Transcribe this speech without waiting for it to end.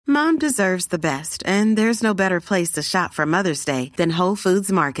Mom deserves the best, and there's no better place to shop for Mother's Day than Whole Foods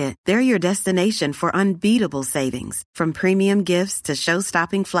Market. They're your destination for unbeatable savings, from premium gifts to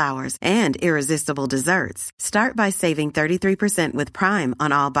show-stopping flowers and irresistible desserts. Start by saving 33% with Prime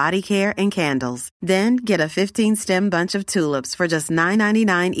on all body care and candles. Then get a 15-stem bunch of tulips for just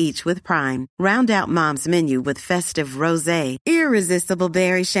 $9.99 each with Prime. Round out Mom's menu with festive rosé, irresistible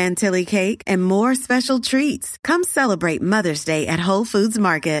berry chantilly cake, and more special treats. Come celebrate Mother's Day at Whole Foods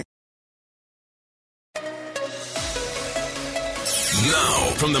Market. Now,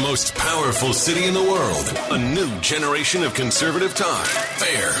 from the most powerful city in the world, a new generation of conservative talk.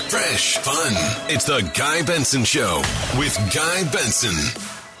 Fair, fresh, fun. It's the Guy Benson Show with Guy Benson.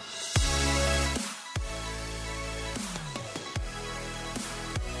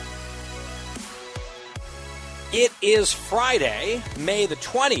 It is Friday, May the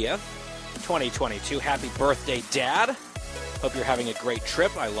 20th, 2022. Happy birthday, Dad. Hope you're having a great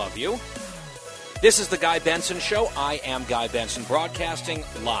trip. I love you. This is the Guy Benson Show. I am Guy Benson, broadcasting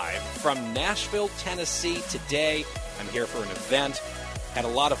live from Nashville, Tennessee today. I'm here for an event. Had a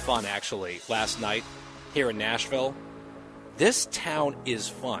lot of fun, actually, last night here in Nashville. This town is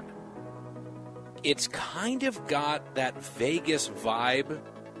fun. It's kind of got that Vegas vibe,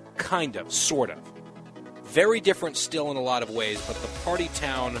 kind of, sort of. Very different still in a lot of ways, but the party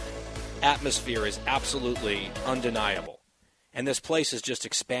town atmosphere is absolutely undeniable. And this place is just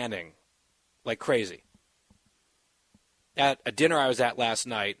expanding like crazy. At a dinner I was at last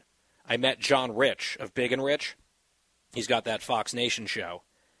night, I met John Rich of Big and Rich. He's got that Fox Nation show.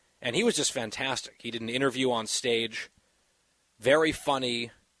 And he was just fantastic. He did an interview on stage. Very funny,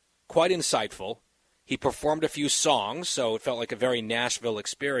 quite insightful. He performed a few songs, so it felt like a very Nashville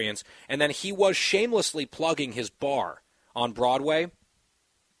experience. And then he was shamelessly plugging his bar on Broadway,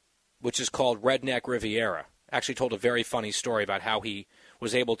 which is called Redneck Riviera. Actually told a very funny story about how he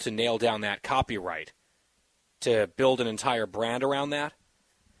was able to nail down that copyright to build an entire brand around that.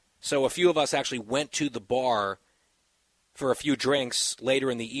 So a few of us actually went to the bar for a few drinks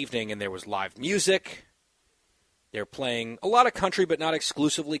later in the evening, and there was live music. They're playing a lot of country, but not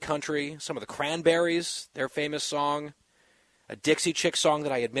exclusively country. Some of the Cranberries, their famous song. A Dixie Chick song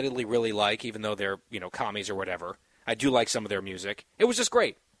that I admittedly really like, even though they're, commies or whatever. I do like some of their music. It was just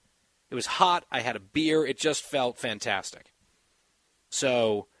great. It was hot. I had a beer. It just felt fantastic.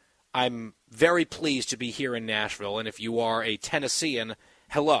 So I'm very pleased to be here in Nashville, and if you are a Tennessean,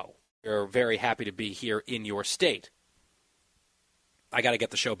 hello. We're very happy to be here in your state. I got to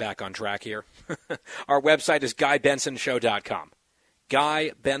get the show back on track here. Our website is GuyBensonShow.com.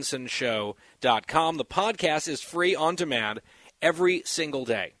 GuyBensonShow.com. The podcast is free on demand every single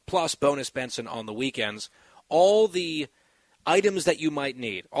day, plus bonus Benson on the weekends. All the items that you might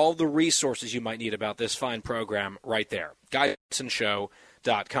need, all the resources you might need about this fine program right there.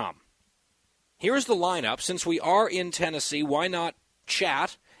 GuyBensonShow.com. Here's the lineup. Since we are in Tennessee, why not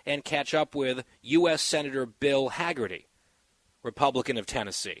chat and catch up with U.S. Senator Bill Hagerty, Republican of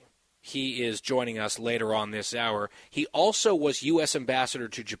Tennessee. He is joining us later on this hour. He also was U.S. Ambassador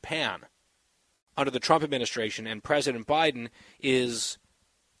to Japan under the Trump administration, and President Biden is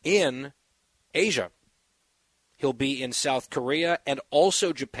in Asia. He'll be in South Korea and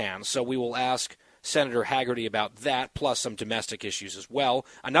also Japan, so we will ask Senator Hagerty about that, plus some domestic issues as well.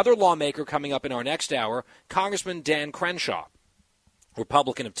 Another lawmaker coming up in our next hour, Congressman Dan Crenshaw,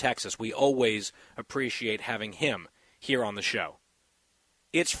 Republican of Texas. We always appreciate having him here on the show.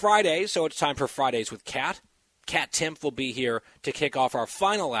 It's Friday, so it's time for Fridays with Kat. Kat Timpf will be here to kick off our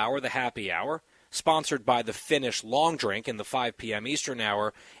final hour, the happy hour, sponsored by the Finnish Long Drink in the 5 p.m. Eastern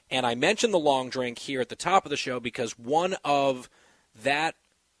hour. And I mentioned the long drink here at the top of the show because one of that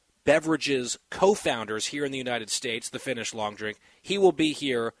beverage's co-founders here in the United States, the Finnish Long Drink, he will be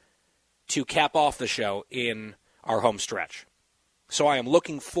here to cap off the show in our home stretch. So I am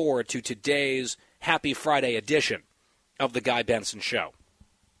looking forward to today's Happy Friday edition of the Guy Benson Show.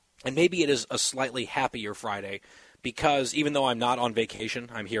 And maybe it is a slightly happier Friday because even though I'm not on vacation,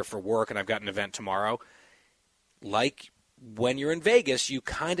 I'm here for work and I've got an event tomorrow, like when you're in Vegas, you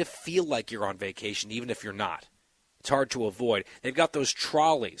kind of feel like you're on vacation even if you're not. It's hard to avoid. They've got those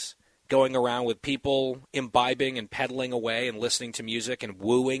trolleys going around with people imbibing and pedaling away and listening to music and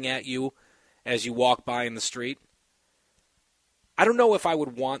wooing at you as you walk by in the street. I don't know if I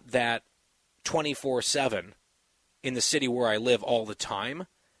would want that 24/7 in the city where I live all the time.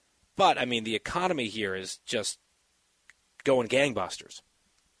 But, I mean, the economy here is just going gangbusters.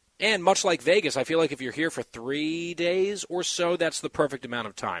 And much like Vegas, I feel like if you're here for 3 days or so, that's the perfect amount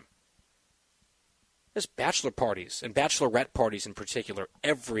of time. There's bachelor parties and bachelorette parties in particular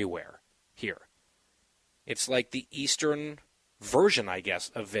everywhere here. It's like the Eastern version, I guess,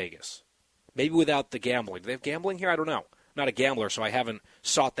 of Vegas. Maybe without the gambling. Do they have gambling here? I don't know. I'm not a gambler, so I haven't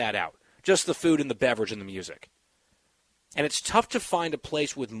sought that out. Just the food and the beverage and the music. And it's tough to find a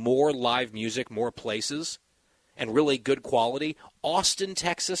place with more live music, more places, and really good quality. Austin,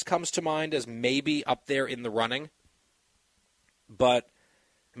 Texas comes to mind as maybe up there in the running. But,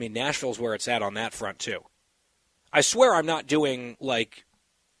 I mean, Nashville's where it's at on that front, too. I swear I'm not doing, like,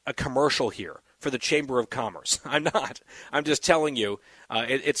 a commercial here for the Chamber of Commerce. I'm not. I'm just telling you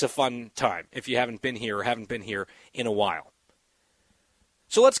it's a fun time if you haven't been here or haven't been here in a while.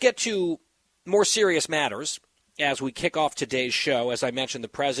 So let's get to more serious matters as we kick off today's show. As I mentioned, the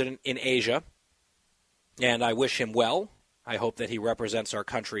president in Asia, and I wish him well. I hope that he represents our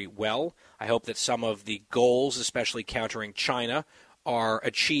country well. I hope that some of the goals, especially countering China, are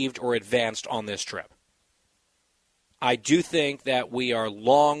achieved or advanced on this trip. I do think that we are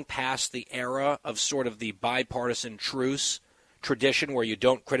long past the era of sort of the bipartisan truce tradition where you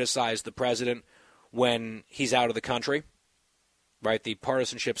don't criticize the president when he's out of the country, right? The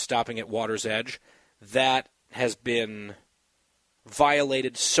partisanship stopping at water's edge. That has been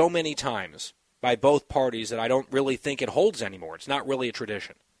violated so many times by both parties that I don't really think it holds anymore. It's not really a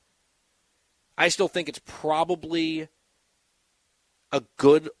tradition. I still think it's probably a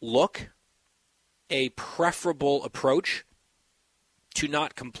good look, a preferable approach to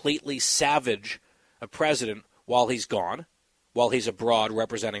not completely savage a president while he's gone, while he's abroad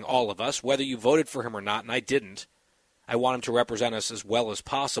representing all of us, whether you voted for him or not, and I didn't. I want him to represent us as well as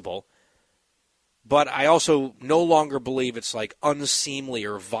possible. But I also no longer believe it's like unseemly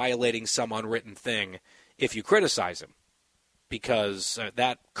or violating some unwritten thing if you criticize him, because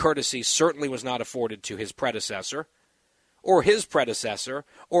that courtesy certainly was not afforded to his predecessor, or his predecessor,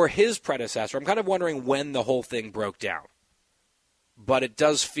 or his predecessor. I'm kind of wondering when the whole thing broke down. But it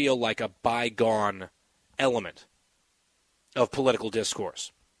does feel like a bygone element of political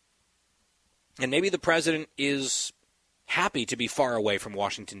discourse. And maybe the president is happy to be far away from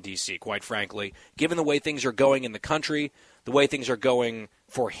Washington, D.C., quite frankly, given the way things are going in the country, the way things are going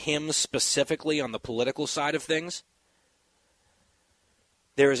for him specifically on the political side of things.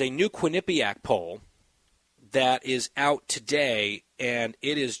 There is a new Quinnipiac poll that is out today, and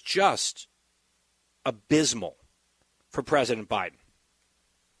it is just abysmal for President Biden.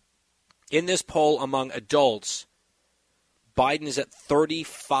 In this poll among adults, Biden is at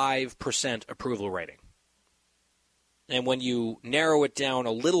 35% approval rating. And when you narrow it down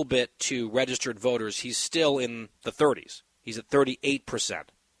a little bit to registered voters, he's still in the 30s. He's at 38%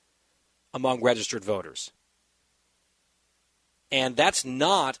 among registered voters. And that's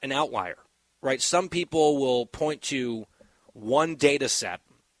not an outlier, right? Some people will point to one data set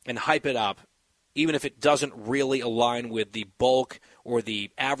and hype it up, even if it doesn't really align with the bulk or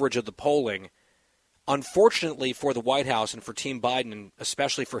the average of the polling. Unfortunately for the White House and for Team Biden, and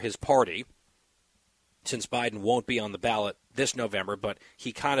especially for his party, since Biden won't be on the ballot this November, but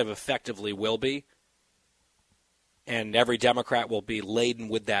he kind of effectively will be, and every Democrat will be laden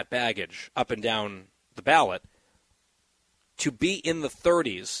with that baggage up and down the ballot, to be in the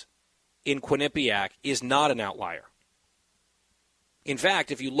 30s in Quinnipiac is not an outlier. In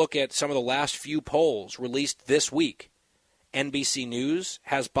fact, if you look at some of the last few polls released this week, NBC News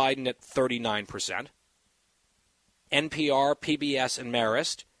has Biden at 39%. NPR, PBS, and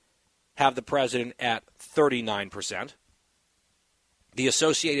Marist have the president at 39%. The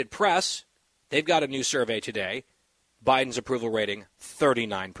Associated Press, they've got a new survey today. Biden's approval rating,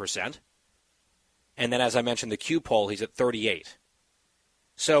 39%. And then, as I mentioned, the Q poll, he's at 38%.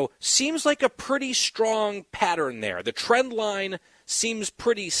 So, seems like a pretty strong pattern there. The trend line seems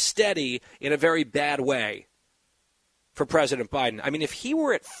pretty steady in a very bad way for President Biden. I mean, if he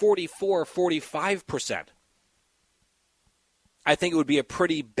were at 44, 45%, I think it would be a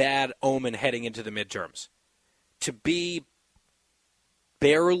pretty bad omen heading into the midterms. To be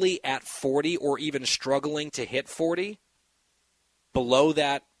barely at 40 or even struggling to hit 40, below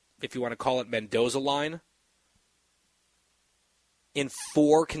that, if you want to call it Mendoza line, in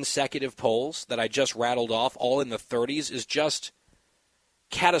 4 consecutive polls that I just rattled off, all in the 30s, is just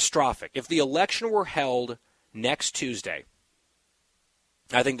catastrophic. If the election were held next Tuesday,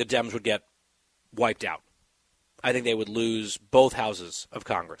 I think the Dems would get wiped out. I think they would lose both houses of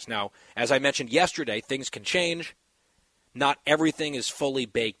Congress. Now, as I mentioned yesterday, things can change. Not everything is fully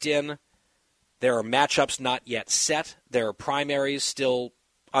baked in. There are matchups not yet set. There are primaries still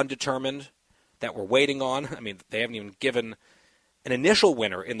undetermined that we're waiting on. I mean, they haven't even given an initial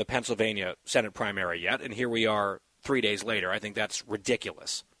winner in the Pennsylvania Senate primary yet, and here we are 3 days later. I think that's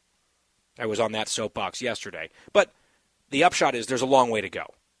ridiculous. I was on that soapbox yesterday. But the upshot is there's a long way to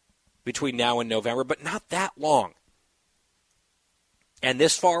go between now and November, but not that long. And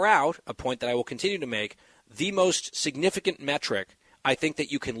this far out, a point that I will continue to make, the most significant metric I think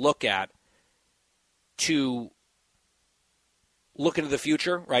that you can look at to look into the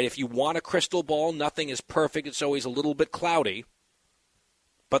future, right? If you want a crystal ball, nothing is perfect. It's always a little bit cloudy.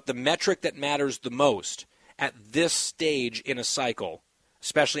 But the metric that matters the most at this stage in a cycle,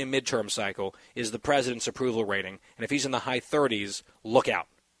 especially a midterm cycle, is the president's approval rating. And if he's in the high 30s, look out.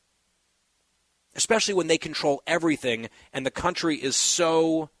 Especially when they control everything and the country is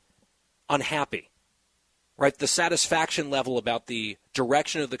so unhappy, right? The satisfaction level about the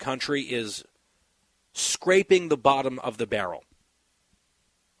direction of the country is scraping the bottom of the barrel.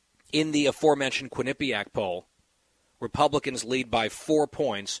 In the aforementioned Quinnipiac poll, Republicans lead by 4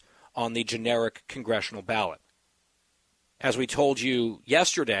 points on the generic congressional ballot. As we told you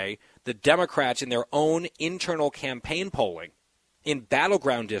yesterday, the Democrats in their own internal campaign polling in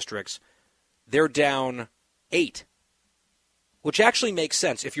battleground districts, they're down 8, which actually makes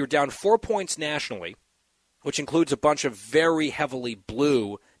sense. If you're down 4 points nationally, which includes a bunch of very heavily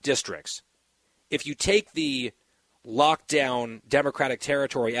blue districts, if you take the lockdown Democratic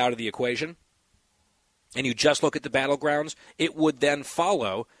territory out of the equation and you just look at the battlegrounds, it would then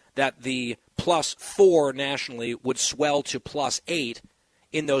follow that the +4 nationally would swell to +8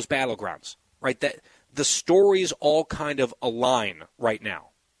 in those battlegrounds, right? That the stories all kind of align right now.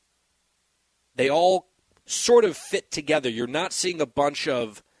 They all sort of fit together. You're not seeing a bunch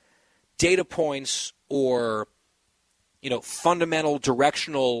of data points or, fundamental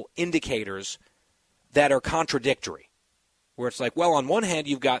directional indicators that are contradictory. Where it's like, well, on one hand,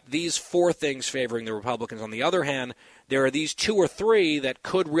 you've got these 4 things favoring the Republicans. On the other hand, there are these 2 or 3 that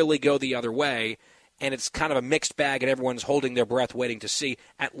could really go the other way. And it's kind of a mixed bag, and everyone's holding their breath waiting to see.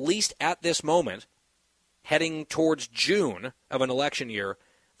 At least at this moment, heading towards June of an election year,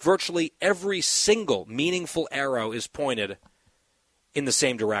 virtually every single meaningful arrow is pointed in the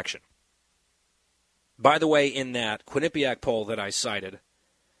same direction. By the way, in that Quinnipiac poll that I cited,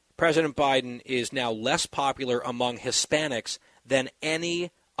 President Biden is now less popular among Hispanics than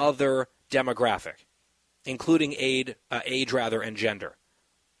any other demographic, including age and gender.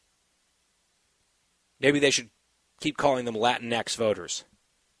 Maybe they should keep calling them Latinx voters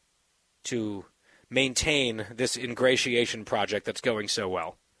to maintain this ingratiation project that's going so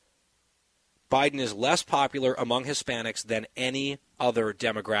well. Biden is less popular among Hispanics than any other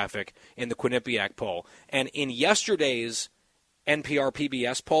demographic in the Quinnipiac poll. And in yesterday's NPR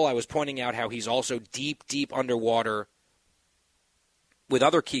PBS poll, I was pointing out how he's also deep, deep underwater with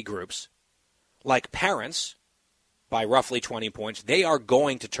other key groups, like parents, by roughly 20 points. They are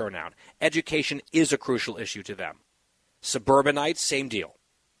going to turn out. Education is a crucial issue to them. Suburbanites, same deal.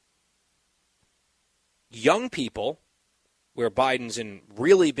 Young people, where Biden's in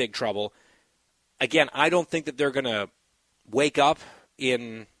really big trouble, again, I don't think that they're going to wake up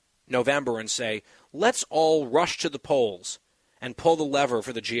in November and say, let's all rush to the polls and pull the lever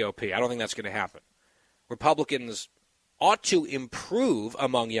for the GOP. I don't think that's going to happen. Republicans ought to improve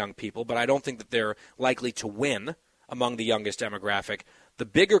among young people, but I don't think that they're likely to win among the youngest demographic. The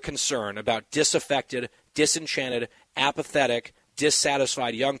bigger concern about disaffected, disenchanted, apathetic,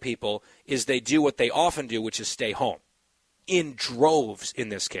 dissatisfied young people is they do what they often do, which is stay home, in droves in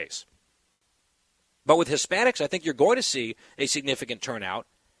this case. But with Hispanics, I think you're going to see a significant turnout,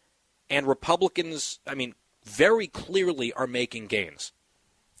 and Republicans, very clearly are making gains.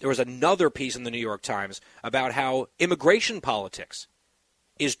 There was another piece in the New York Times about how immigration politics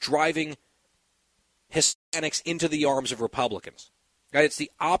is driving Hispanics into the arms of Republicans. Right? It's the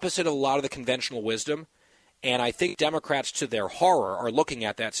opposite of a lot of the conventional wisdom, and I think Democrats, to their horror, are looking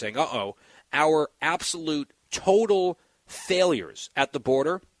at that saying, our absolute total failures at the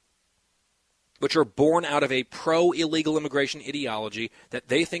border, which are born out of a pro-illegal immigration ideology that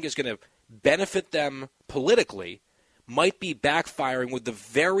they think is going to benefit them politically, might be backfiring with the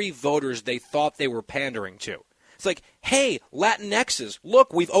very voters they thought they were pandering to. It's like, hey, Latinxes,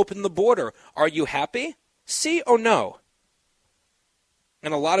 look, we've opened the border. Are you happy? See or no?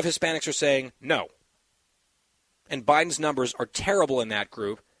 And a lot of Hispanics are saying no. And Biden's numbers are terrible in that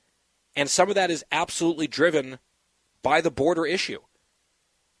group, and some of that is absolutely driven by the border issue.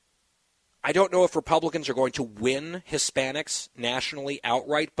 I don't know if Republicans are going to win Hispanics nationally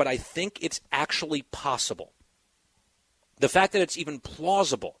outright, but I think it's actually possible. The fact that it's even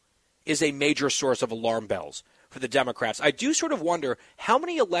plausible is a major source of alarm bells for the Democrats. I do sort of wonder how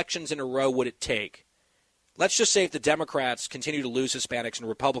many elections in a row would it take? Let's just say if the Democrats continue to lose Hispanics and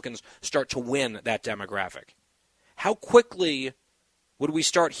Republicans start to win that demographic. How quickly would we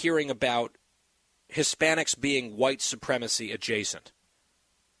start hearing about Hispanics being white supremacy adjacent?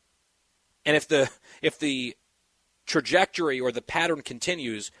 And if the trajectory or the pattern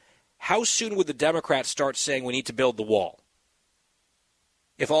continues, how soon would the Democrats start saying we need to build the wall?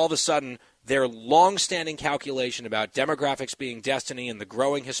 If all of a sudden their long-standing calculation about demographics being destiny and the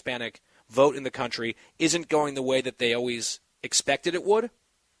growing Hispanic vote in the country isn't going the way that they always expected it would,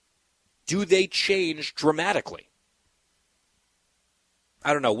 do they change dramatically?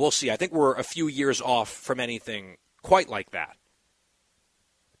 I don't know. We'll see. I think we're a few years off from anything quite like that.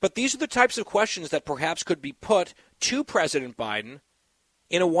 But these are the types of questions that perhaps could be put to President Biden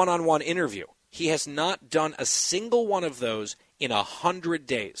in a one-on-one interview. He has not done a single one of those in 100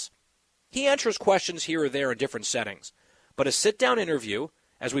 days. He answers questions here or there in different settings. But a sit-down interview,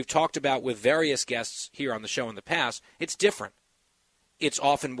 as we've talked about with various guests here on the show in the past, it's different. It's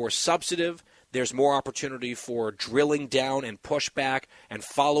often more substantive. There's more opportunity for drilling down and pushback and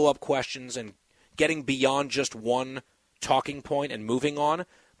follow-up questions and getting beyond just one talking point and moving on.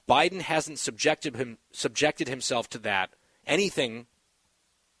 Biden hasn't subjected himself to that, anything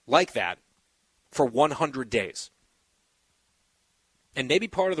like that, for 100 days. And maybe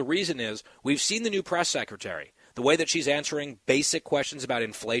part of the reason is we've seen the new press secretary, the way that she's answering basic questions about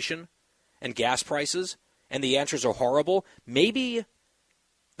inflation and gas prices, and the answers are horrible. Maybe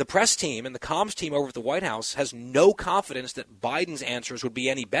the press team and the comms team over at the White House has no confidence that Biden's answers would be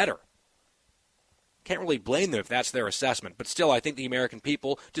any better. Can't really blame them if that's their assessment. But still, I think the American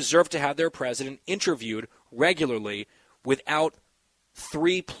people deserve to have their president interviewed regularly without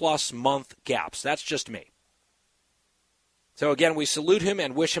 3+ month gaps. That's just me. So again, we salute him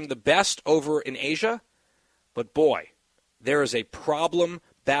and wish him the best over in Asia. But boy, there is a problem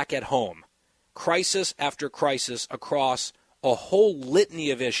back at home. Crisis after crisis across a whole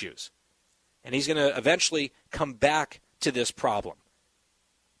litany of issues. And he's going to eventually come back to this problem.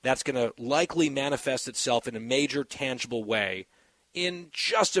 That's going to likely manifest itself in a major, tangible way in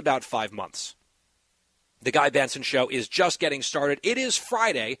just about 5 months. The Guy Benson Show is just getting started. It is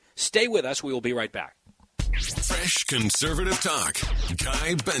Friday. Stay with us. We will be right back. Fresh conservative talk.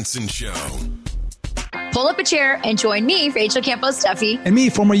 Guy Benson Show. Pull up a chair and join me, Rachel Campos Duffy. And me,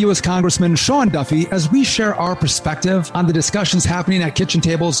 former U.S. Congressman Sean Duffy, as we share our perspective on the discussions happening at kitchen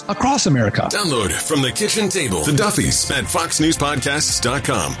tables across America. Download from the kitchen table, the Duffys at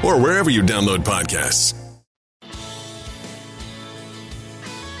foxnewspodcasts.com or wherever you download podcasts.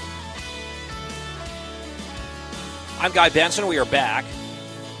 I'm Guy Benson. We are back.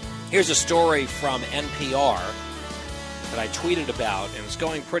 Here's a story from NPR that I tweeted about, and it's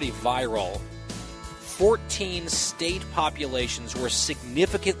going pretty viral. 14 state populations were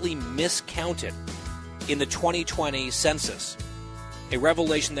significantly miscounted in the 2020 census, a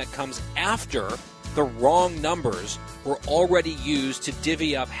revelation that comes after the wrong numbers were already used to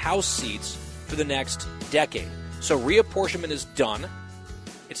divvy up House seats for the next decade. So reapportionment is done.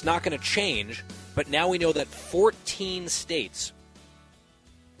 It's not going to change, but now we know that 14 states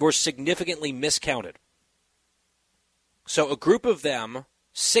were significantly miscounted. So a group of them,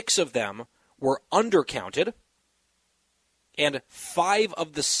 6 of them, were undercounted, and 5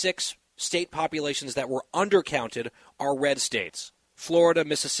 of the 6 state populations that were undercounted are red states. Florida,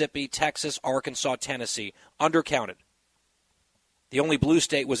 Mississippi, Texas, Arkansas, Tennessee, undercounted. The only blue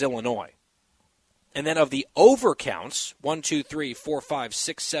state was Illinois. And then of the overcounts, 1, 2, 3, 4, 5,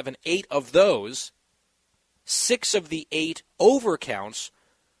 6, 7, 8 of those, 6 of the 8 overcounts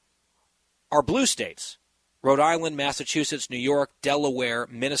are blue states. Rhode Island, Massachusetts, New York, Delaware,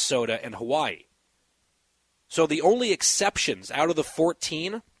 Minnesota, and Hawaii. So the only exceptions out of the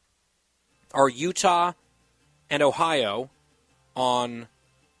 14 are Utah and Ohio on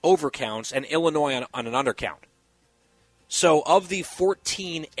overcounts and Illinois on an undercount. So of the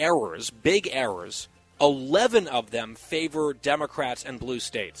 14 errors, big errors, 11 of them favor Democrats and blue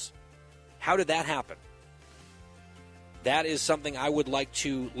states. How did that happen? That is something I would like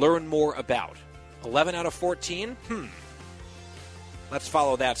to learn more about. 11 out of 14? Let's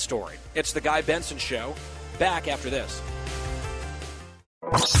follow that story. It's the Guy Benson Show. Back after this.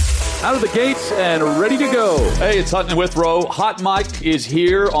 Out of the gates and ready to go. Hey, it's Hutton and Withrow. Hot Mike is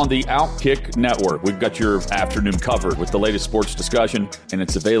here on the Outkick Network. We've got your afternoon covered with the latest sports discussion, and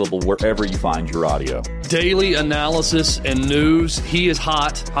it's available wherever you find your audio. Daily analysis and news. He is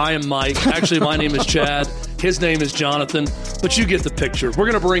hot. I am Mike. Actually, my name is Chad. His name is Jonathan, but you get the picture. We're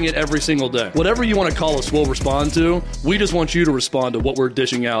going to bring it every single day. Whatever you want to call us, we'll respond to. We just want you to respond to what we're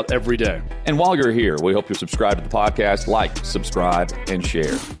dishing out every day. And while you're here, we hope you subscribe to the podcast, like, subscribe, and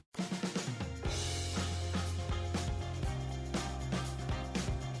share.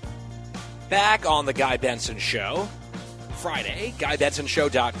 Back on the Guy Benson Show. Friday,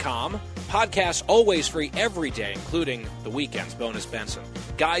 GuyBensonShow.com. Podcasts always free every day, including the weekends. Bonus Benson.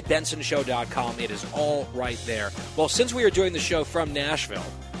 GuyBensonShow.com. It is all right there. Well, since we are doing the show from Nashville,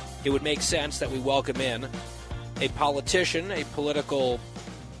 it would make sense that we welcome in a politician, a political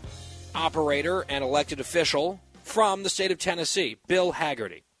operator, and elected official from the state of Tennessee. Bill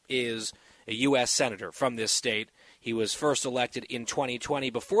Hagerty is a U.S. Senator from this state. He was first elected in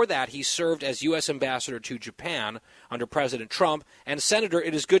 2020. Before that, he served as U.S. Ambassador to Japan under President Trump. And, Senator,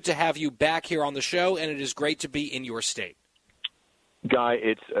 it is good to have you back here on the show, and it is great to be in your state. Guy,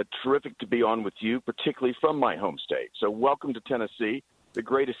 it's terrific to be on with you, particularly from my home state. So welcome to Tennessee, the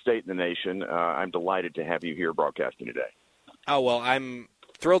greatest state in the nation. I'm delighted to have you here broadcasting today. Oh, well, I'm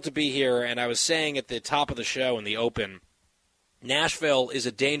thrilled to be here, and I was saying at the top of the show in the open, Nashville is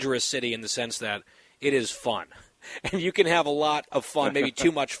a dangerous city in the sense that it is fun. And you can have a lot of fun, maybe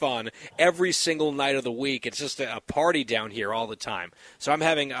too much fun, every single night of the week. It's just a party down here all the time. So I'm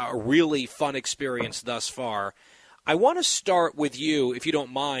having a really fun experience thus far. I want to start with you, if you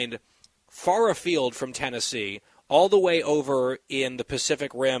don't mind, far afield from Tennessee, all the way over in the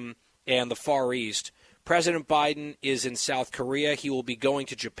Pacific Rim and the Far East. President Biden is in South Korea. He will be going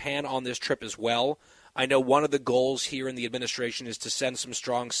to Japan on this trip as well. I know one of the goals here in the administration is to send some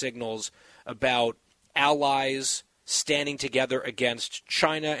strong signals about allies standing together against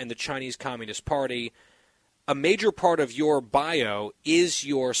China and the Chinese Communist Party. A major part of your bio is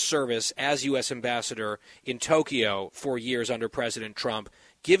your service as U.S. Ambassador in Tokyo for years under President Trump.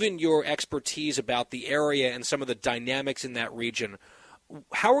 Given your expertise about the area and some of the dynamics in that region,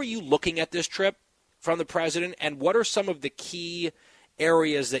 how are you looking at this trip from the president, and what are some of the key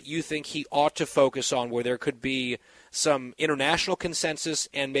areas that you think he ought to focus on where there could be some international consensus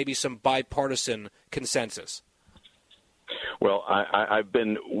and maybe some bipartisan consensus? Well, I've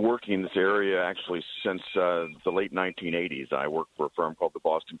been working in this area actually since the late 1980s. I worked for a firm called the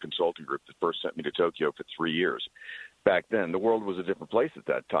Boston Consulting Group that first sent me to Tokyo for 3 years. Back then, the world was a different place at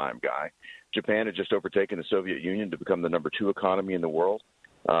that time, Guy. Japan had just overtaken the Soviet Union to become the number 2 economy in the world.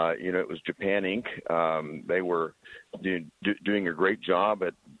 It was Japan Inc. They were doing a great job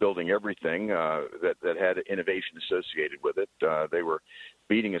at building everything that had innovation associated with it. They were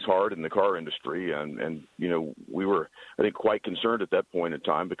beating us hard in the car industry, and we were, I think, quite concerned at that point in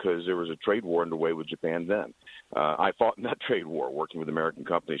time because there was a trade war underway with Japan then. I fought in that trade war, working with American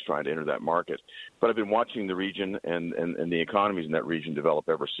companies trying to enter that market. But I've been watching the region and the economies in that region develop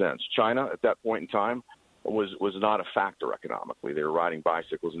ever since. China, at that point in time, was not a factor economically. They were riding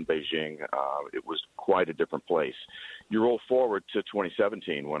bicycles in Beijing. It was quite a different place. You roll forward to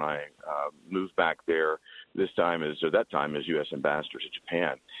 2017 when I moved back there. That time as U.S. Ambassador to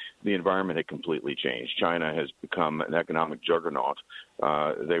Japan. The environment had completely changed. China has become an economic juggernaut.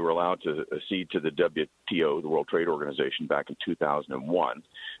 They were allowed to accede to the WTO, the World Trade Organization, back in 2001.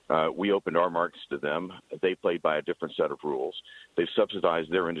 We opened our markets to them. They played by a different set of rules. They've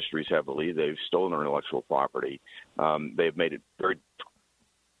subsidized their industries heavily. They've stolen our intellectual property. They've made it very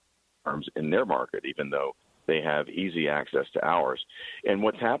terms in their market, even though they have easy access to ours. And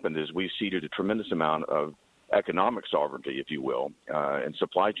what's happened is we've ceded a tremendous amount of economic sovereignty, if you will, and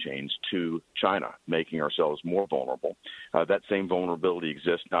supply chains to China, making ourselves more vulnerable. That same vulnerability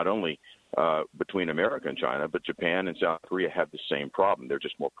exists not only between America and China, but Japan and South Korea have the same problem. They're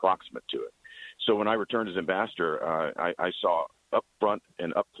just more proximate to it. So when I returned as ambassador, I saw up front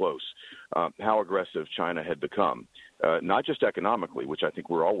and up close how aggressive China had become, not just economically, which I think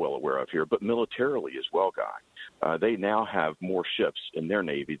we're all well aware of here, but militarily as well, Guy. They now have more ships in their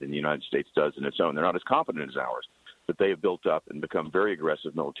Navy than the United States does in its own. They're not as confident as ours, but they have built up and become very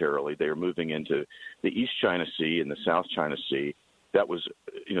aggressive militarily. They are moving into the East China Sea and the South China Sea. That was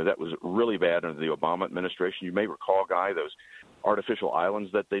really bad under the Obama administration. You may recall, Guy, those artificial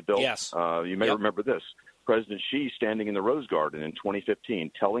islands that they built. Yes. You may remember this. President Xi standing in the Rose Garden in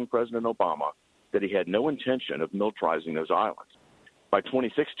 2015 telling President Obama that he had no intention of militarizing those islands. By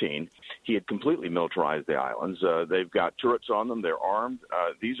 2016, he had completely militarized the islands. They've got turrets on them. They're armed.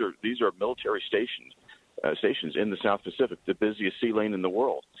 These are military stations in the South Pacific, the busiest sea lane in the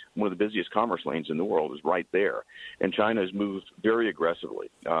world. One of the busiest commerce lanes in the world is right there. And China has moved very aggressively.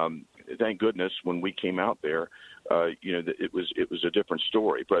 Thank goodness when we came out there, it was a different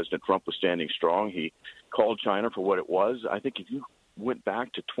story. President Trump was standing strong. He called China for what it was. I think if you went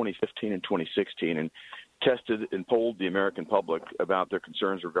back to 2015 and 2016 and tested and polled the American public about their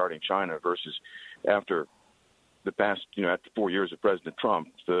concerns regarding China versus after the past, after 4 years of President Trump,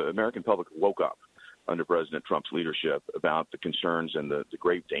 the American public woke up under President Trump's leadership about the concerns and the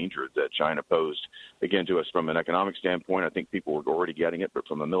great danger that China posed, again, to us from an economic standpoint. I think people were already getting it, but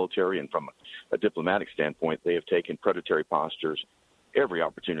from a military and from a diplomatic standpoint, they have taken predatory postures every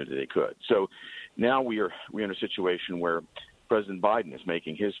opportunity they could. So now we're in a situation where President Biden is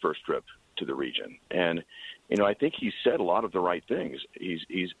making his first trip to the region. And, I think he's said a lot of the right things.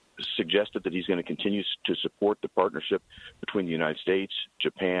 He's suggested that he's going to continue to support the partnership between the United States,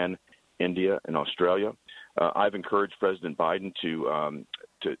 Japan, India, and Australia. I've encouraged President Biden to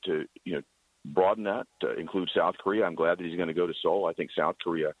broaden that to include South Korea. I'm glad that he's going to go to Seoul. I think South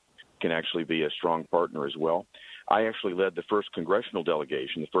Korea can actually be a strong partner as well. I actually led the first congressional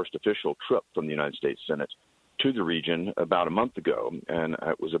delegation, the first official trip from the United States Senate to the region about a month ago, and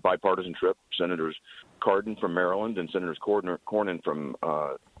it was a bipartisan trip. Senators Cardin from Maryland and Senators Cornyn from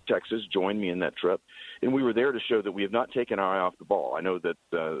Texas joined me in that trip, and we were there to show that we have not taken our eye off the ball. I know that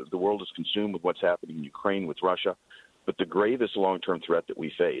the world is consumed with what's happening in Ukraine with Russia, but the gravest long-term threat that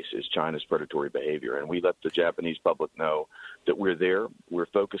we face is China's predatory behavior, and we let the Japanese public know that we're there, we're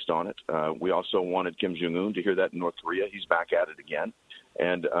focused on it. We also wanted Kim Jong-un to hear that in North Korea. He's back at it again,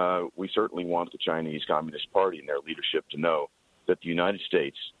 and we certainly want the Chinese Communist Party and their leadership to know that the United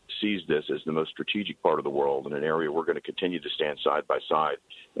States sees this as the most strategic part of the world and an area we're going to continue to stand side by side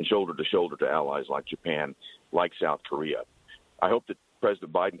and shoulder to shoulder to allies like Japan, like South Korea. I hope that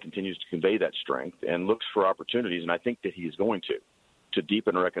President Biden continues to convey that strength and looks for opportunities, and I think that he is going to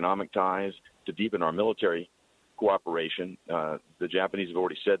deepen our economic ties, to deepen our military cooperation. The Japanese have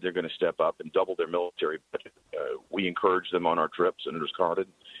already said they're going to step up and double their military budget. We encourage them on our trip, Senators Cardin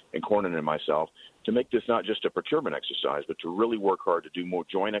and Cornyn and myself, to make this not just a procurement exercise, but to really work hard to do more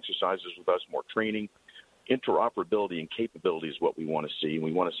joint exercises with us, more training. Interoperability and capability is what we want to see, and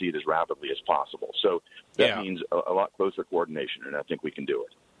we want to see it as rapidly as possible. So that means a lot closer coordination, and I think we can do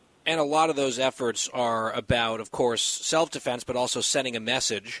it. And a lot of those efforts are about, of course, self-defense, but also sending a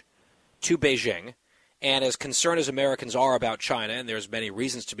message to Beijing. And as concerned as Americans are about China, and there's many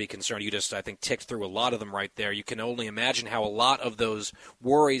reasons to be concerned, you just, I think, ticked through a lot of them right there. You can only imagine how a lot of those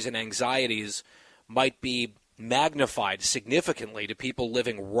worries and anxieties might be magnified significantly to people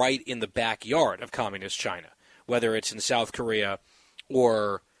living right in the backyard of communist China, whether it's in South Korea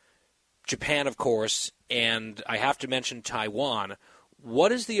or Japan, of course, and I have to mention Taiwan.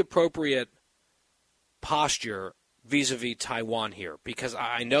 What is the appropriate posture vis-a-vis Taiwan here? Because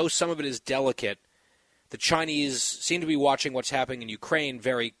I know some of it is delicate. The Chinese seem to be watching what's happening in Ukraine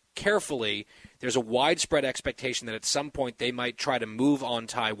very carefully. There's a widespread expectation that at some point they might try to move on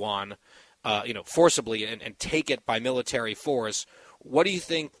Taiwan forcibly and take it by military force. What do you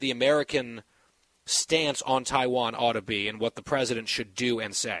think the American stance on Taiwan ought to be and what the president should do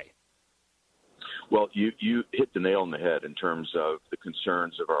and say? Well, you hit the nail on the head in terms of the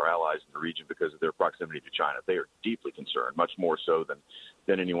concerns of our allies in the region because of their proximity to China. They are deeply concerned, much more so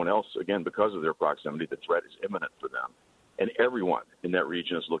than anyone else. Again, because of their proximity, the threat is imminent for them. And everyone in that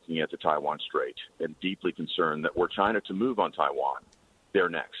region is looking at the Taiwan Strait and deeply concerned that were China to move on Taiwan, they're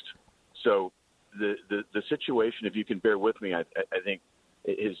next. So the situation, if you can bear with me, I think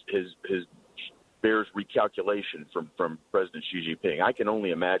is bears recalculation from President Xi Jinping. I can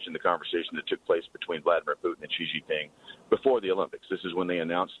only imagine the conversation that took place between Vladimir Putin and Xi Jinping before the Olympics. This is when they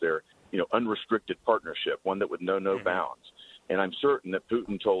announced their unrestricted partnership, one that would know no bounds. And I'm certain that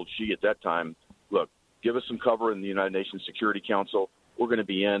Putin told Xi at that time, look, give us some cover in the United Nations Security Council. We're going to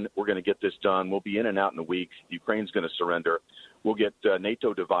be in. We're going to get this done. We'll be in and out in a week. Ukraine's going to surrender. We'll get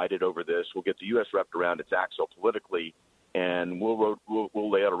NATO divided over this. We'll get the U.S. wrapped around its axle politically, and we'll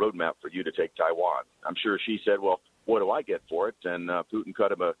lay out a roadmap for you to take Taiwan. I'm sure Xi said, well, what do I get for it? And Putin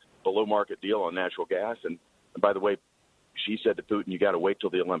cut him a below-market deal on natural gas. And by the way, Xi said to Putin, you got to wait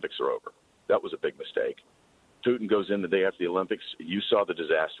till the Olympics are over. That was a big mistake. Putin goes in the day after the Olympics. You saw the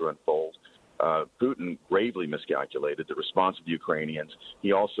disaster unfold. Putin gravely miscalculated the response of the Ukrainians.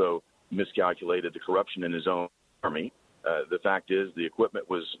 He also miscalculated the corruption in his own army. The fact is the equipment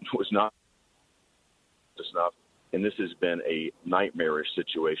was not enough, and this has been a nightmarish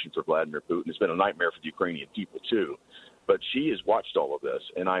situation for Vladimir Putin. It's been a nightmare for the Ukrainian people, too. But Xi has watched all of this,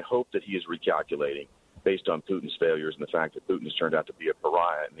 and I hope that he is recalculating based on Putin's failures and the fact that Putin has turned out to be a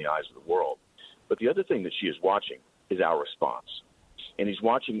pariah in the eyes of the world. But the other thing that Xi is watching is our response. And he's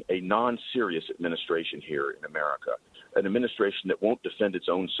watching a non-serious administration here in America, an administration that won't defend its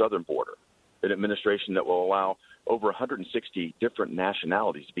own southern border, an administration that will allow over 160 different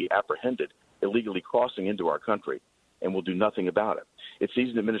nationalities to be apprehended illegally crossing into our country and will do nothing about it. It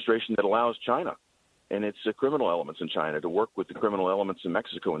sees an administration that allows China and its criminal elements in China to work with the criminal elements in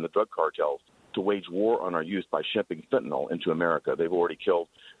Mexico and the drug cartels to wage war on our youth by shipping fentanyl into America. They've already killed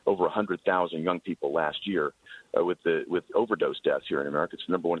over 100,000 young people last year with overdose deaths here in America. It's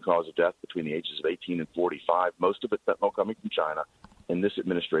the number one cause of death between the ages of 18 and 45, most of it fentanyl coming from China, and this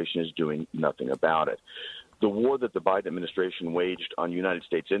administration is doing nothing about it. The war that the Biden administration waged on United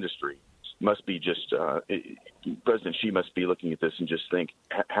States industry must be just President Xi must be looking at this and just think,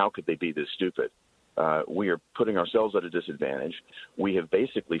 how could they be this stupid? We are putting ourselves at a disadvantage. We have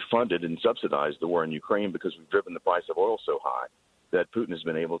basically funded and subsidized the war in Ukraine because we've driven the price of oil so high that Putin has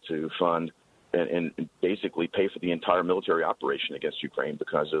been able to fund and basically pay for the entire military operation against Ukraine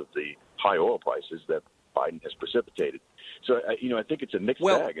because of the high oil prices that Biden has precipitated. So, I think it's a mixed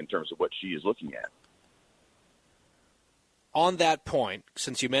bag in terms of what Xi is looking at. On that point,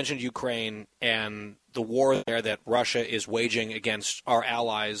 since you mentioned Ukraine and the war there that Russia is waging against our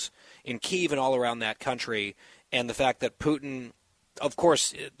allies in Kyiv and all around that country, and the fact that Putin, of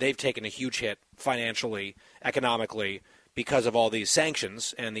course, they've taken a huge hit financially, economically, because of all these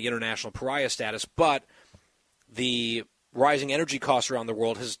sanctions and the international pariah status, but the rising energy costs around the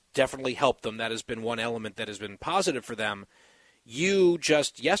world has definitely helped them. That has been one element that has been positive for them. You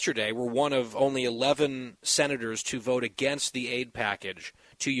just yesterday were one of only 11 senators to vote against the aid package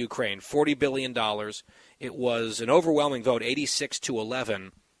to Ukraine, $40 billion. It was an overwhelming vote,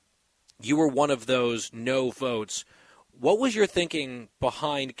 86-11. You were one of those no votes. What was your thinking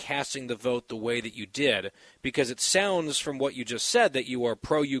behind casting the vote the way that you did? Because it sounds from what you just said that you are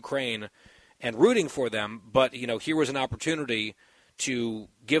pro-Ukraine and rooting for them, but here was an opportunity to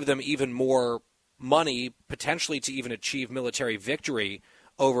give them even more money, potentially to even achieve military victory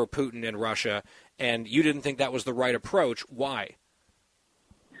over Putin and Russia, and you didn't think that was the right approach. Why?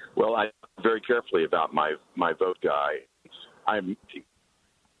 Well, I very carefully about my vote, Guy.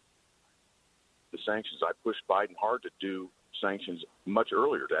 The sanctions, I pushed Biden hard to do sanctions much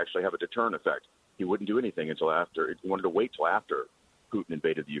earlier to actually have a deterrent effect. He wouldn't do anything until after. He wanted to wait till after Putin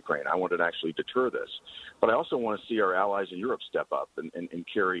invaded the Ukraine. I wanted to actually deter this. But I also want to see our allies in Europe step up and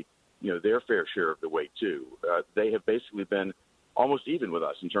carry their fair share of the weight, too. They have basically been almost even with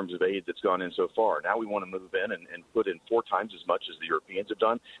us in terms of aid that's gone in so far. Now we want to move in and put in 4 times as much as the Europeans have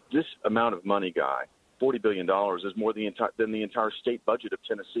done. This amount of money, Guy, $40 billion, is more than the entire state budget of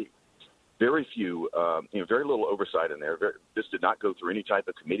Tennessee. Very few, very little oversight in there. This did not go through any type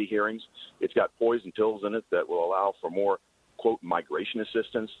of committee hearings. It's got poison pills in it that will allow for more, quote, migration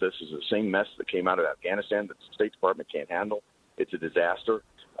assistance. This is the same mess that came out of Afghanistan that the State Department can't handle. It's a disaster.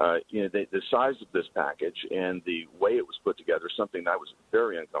 The size of this package and the way it was put together is something that I was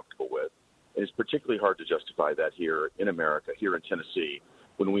very uncomfortable with. And it's particularly hard to justify that here in America, here in Tennessee,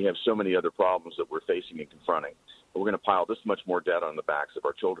 when we have so many other problems that we're facing and confronting. We're going to pile this much more debt on the backs of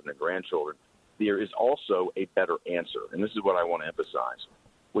our children and grandchildren. There is also a better answer, and this is what I want to emphasize.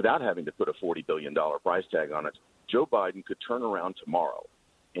 Without having to put a $40 billion price tag on it, Joe Biden could turn around tomorrow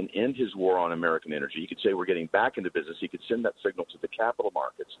and end his war on American energy. He could say we're getting back into business. He could send that signal to the capital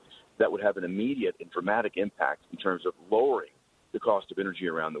markets. That would have an immediate and dramatic impact in terms of lowering the cost of energy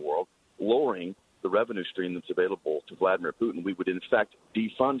around the world, lowering the revenue stream that's available to Vladimir Putin. We would, in fact,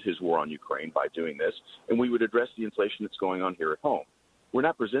 defund his war on Ukraine by doing this, and we would address the inflation that's going on here at home. We're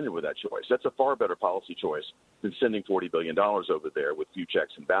not presented with that choice. That's a far better policy choice than sending $40 billion over there with few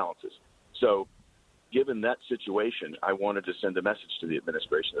checks and balances. So given that situation, I wanted to send a message to the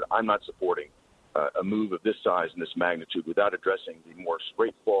administration that I'm not supporting a move of this size and this magnitude without addressing the more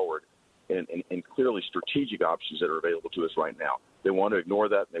straightforward and clearly strategic options that are available to us right now. They want to ignore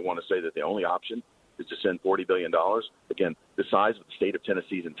that. And they want to say that the only option is to send $40 billion, again, the size of the state of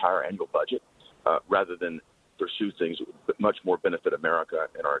Tennessee's entire annual budget, rather than pursue things that much more benefit America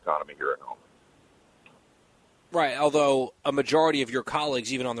and our economy here at home. Right, although a majority of your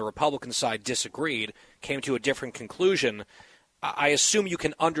colleagues, even on the Republican side, disagreed, came to a different conclusion. I assume you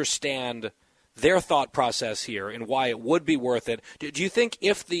can understand their thought process here and why it would be worth it. Do you think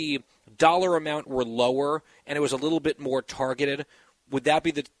if the dollar amount were lower and it was a little bit more targeted, would that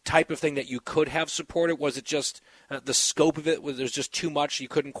be the type of thing that you could have supported? Was it just the scope of it? Was there just too much you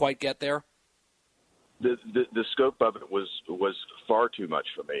couldn't quite get there? The scope of it was far too much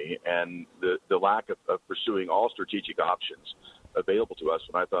for me, and the lack of pursuing all strategic options available to us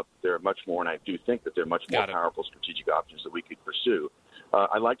when I thought there are much more, and I do think that there are much more powerful strategic options that we could pursue.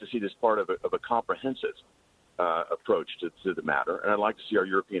 I'd like to see this part of a comprehensive approach to the matter, and I'd like to see our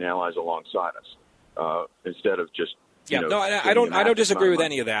European allies alongside us instead of just I don't disagree with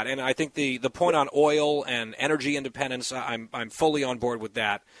any of that, and I think the point on oil and energy independence, I'm fully on board with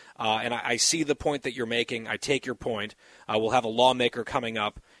that, and I see the point that you're making. I take your point. We'll have a lawmaker coming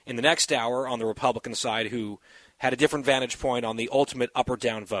up in the next hour on the Republican side who had a different vantage point on the ultimate up or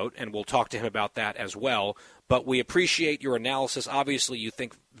down vote, and we'll talk to him about that as well. But we appreciate your analysis. Obviously, you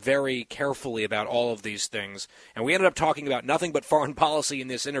think very carefully about all of these things. And we ended up talking about nothing but foreign policy in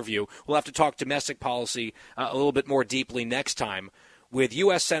this interview. We'll have to talk domestic policy a little bit more deeply next time. with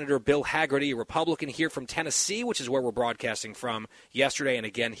U.S. Senator Bill Hagerty, a Republican here from Tennessee, which is where we're broadcasting from yesterday and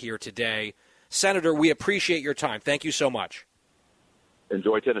again here today. Senator, we appreciate your time. Thank you so much.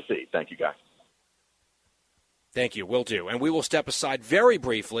 Enjoy Tennessee. Thank you, guys. Thank you. Will do. And we will step aside very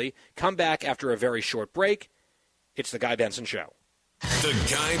briefly, come back after a very short break. It's The Guy Benson Show. The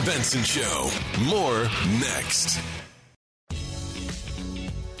Guy Benson Show. More next.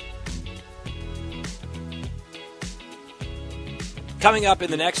 Coming up in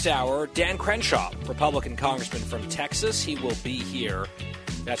the next hour, Dan Crenshaw, Republican congressman from Texas. He will be here.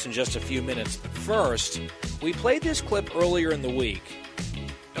 That's in just a few minutes. But first, we played this clip earlier in the week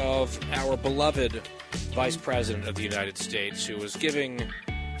of our beloved Vice President of the United States, who was giving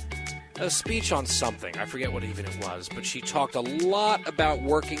a speech on something. I forget what even it was, but she talked a lot about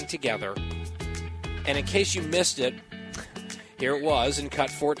working together. And in case you missed it, here it was in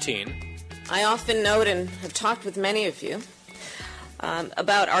cut 14. I often note and have talked with many of you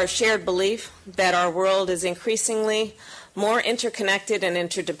about our shared belief that our world is increasingly more interconnected and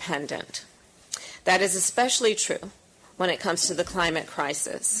interdependent. That is especially true when it comes to the climate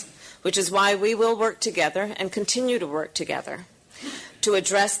crisis, which is why we will work together and continue to work together to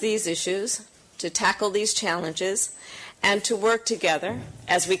address these issues, to tackle these challenges, and to work together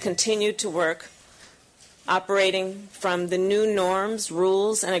as we continue to work operating from the new norms,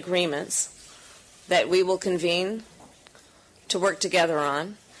 rules, and agreements that we will convene to work together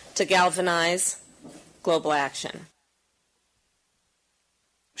on to galvanize global action.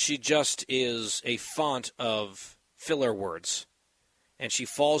 She just is a font of filler words, and she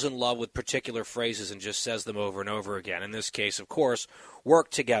falls in love with particular phrases and just says them over and over again. In this case, of course, work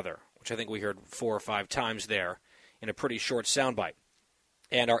together, which I think we heard 4 or 5 times there in a pretty short soundbite.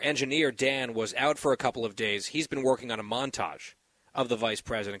 And our engineer, Dan, was out for a couple of days. He's been working on a montage of the vice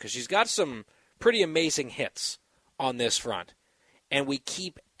president because she's got some pretty amazing hits on this front. And we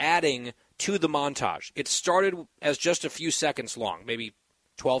keep adding to the montage. It started as just a few seconds long, maybe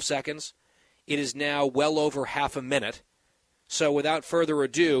 12 seconds. It is now well over half a minute. So without further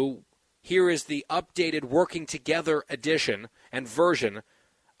ado, here is the updated working together edition and version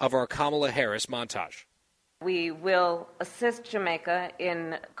of our Kamala Harris montage. We will assist Jamaica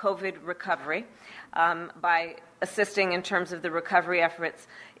in COVID recovery by assisting in terms of the recovery efforts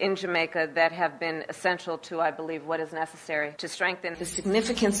in Jamaica that have been essential to, I believe, what is necessary to strengthen the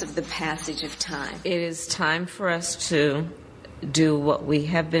significance of the passage of time. It is time for us to do what we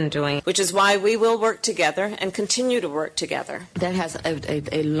have been doing, which is why we will work together and continue to work together. That has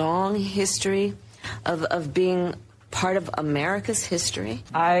a long history of being part of America's history.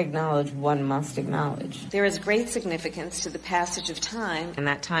 I acknowledge one must acknowledge. There is great significance to the passage of time, and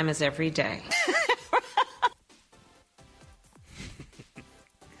that time is every day.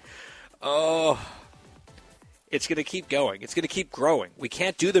 Oh, it's going to keep going. It's going to keep growing. We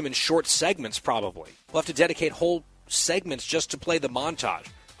can't do them in short segments, probably. We'll have to dedicate whole segments just to play the montage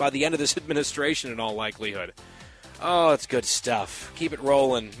by the end of this administration in all likelihood. Oh, it's good stuff. Keep it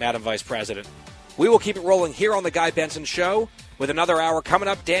rolling, Madam Vice President. We will keep it rolling here on The Guy Benson Show with another hour coming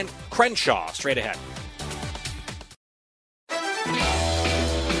up. Dan Crenshaw, straight ahead.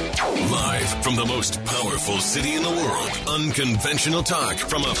 Live from the most powerful city in the world, unconventional talk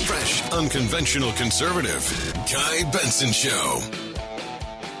from a fresh, unconventional conservative. Guy Benson Show.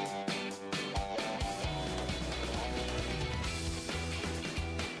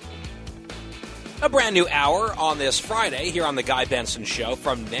 A brand new hour on this Friday here on The Guy Benson Show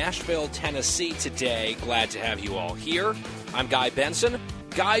from Nashville, Tennessee today. Glad to have you all here. I'm Guy Benson.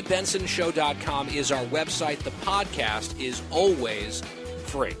 GuyBensonShow.com is our website. The podcast is always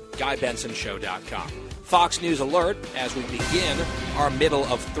free. GuyBensonShow.com. Fox News alert as we begin our middle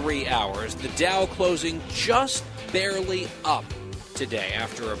of 3 hours. The Dow closing just barely up today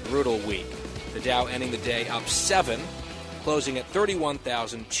after a brutal week. The Dow ending the day up 7, closing at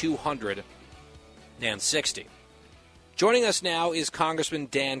 31,260. Joining us now is Congressman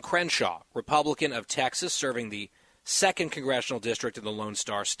Dan Crenshaw, Republican of Texas, serving the 2nd Congressional District in the Lone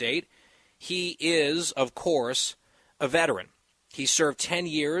Star State. He is, of course, a veteran. He served 10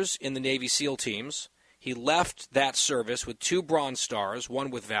 years in the Navy SEAL teams. He left that service with 2 Bronze Stars, one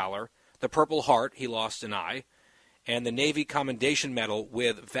with Valor, the Purple Heart, he lost an eye, and the Navy Commendation Medal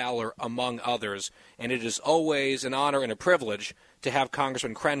with Valor, among others. And it is always an honor and a privilege to have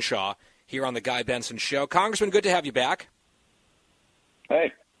Congressman Crenshaw here on The Guy Benson Show. Congressman, good to have you back.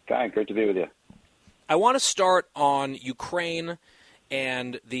 Hey, Guy, great to be with you. I want to start on Ukraine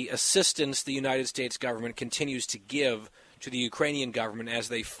and the assistance the United States government continues to give to the Ukrainian government as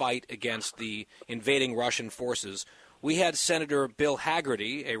they fight against the invading Russian forces. We had Senator Bill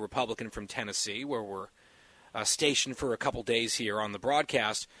Hagerty, a Republican from Tennessee, where we're stationed for a couple days here on the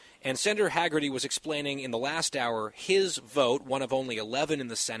broadcast. And Senator Hagerty was explaining in the last hour his vote, one of only 11 in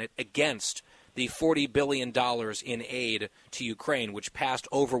the Senate, against the $40 billion in aid to Ukraine, which passed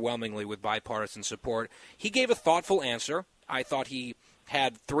overwhelmingly with bipartisan support. He gave a thoughtful answer. I thought he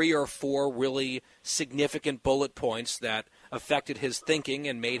had 3 or 4 really significant bullet points that affected his thinking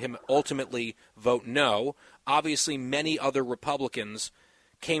and made him ultimately vote no. Obviously, many other Republicans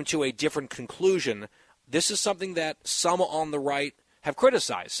came to a different conclusion. This is something that some on the right have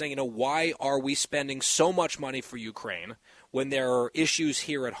criticized, saying, why are we spending so much money for Ukraine when there are issues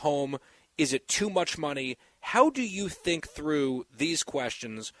here at home? Is it too much money? How do you think through these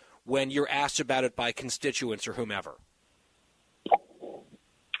questions when you're asked about it by constituents or whomever?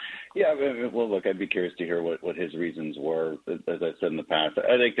 Yeah, well, look, I'd be curious to hear what his reasons were. As I said in the past,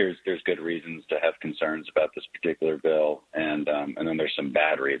 I think there's good reasons to have concerns about this particular bill, and then there's some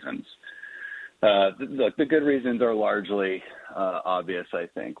bad reasons. Look, the good reasons are largely obvious, I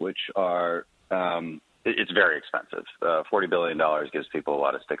think, which are it's very expensive. $40 billion gives people a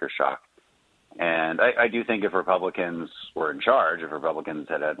lot of sticker shock. And I do think if Republicans were in charge, if Republicans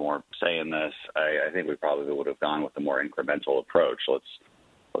had more say in this, I think we probably would have gone with a more incremental approach.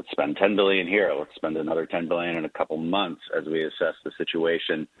 Let's spend $10 billion here. Let's spend another $10 billion in a couple months as we assess the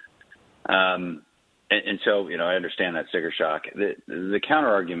situation. And so, I understand that sticker shock. The counter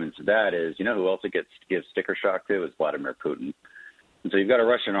argument to that is, who else it gives sticker shock to is Vladimir Putin. And so you've got a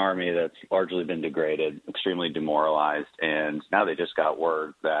Russian army that's largely been degraded, extremely demoralized, and now they just got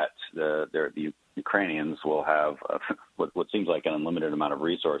word that the Ukrainians will have what seems like an unlimited amount of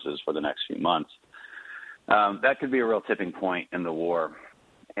resources for the next few months. That could be a real tipping point in the war,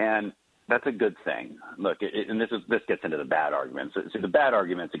 and that's a good thing. Look, and this gets into the bad arguments. So the bad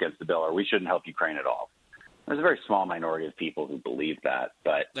arguments against the bill are we shouldn't help Ukraine at all. There's a very small minority of people who believe that,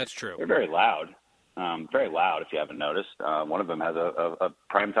 but that's true. They're very loud. Very loud, if you haven't noticed. One of them has a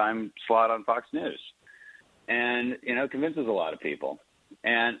primetime slot on Fox News. And, convinces a lot of people.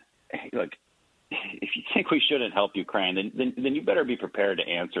 And, look, if you think we shouldn't help Ukraine, then you better be prepared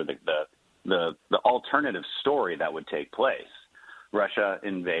to answer the alternative story that would take place. Russia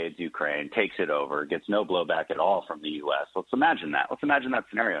invades Ukraine, takes it over, gets no blowback at all from the U.S. Let's imagine that. Let's imagine that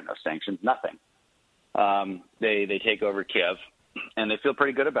scenario. No sanctions, nothing. They take over Kiev, and they feel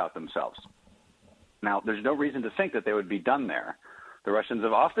pretty good about themselves. Now, there's no reason to think that they would be done there. The Russians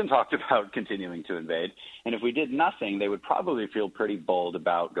have often talked about continuing to invade, and if we did nothing, they would probably feel pretty bold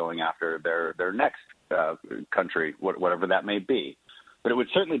about going after their next country, whatever that may be. But it would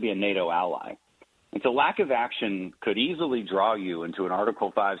certainly be a NATO ally. And so lack of action could easily draw you into an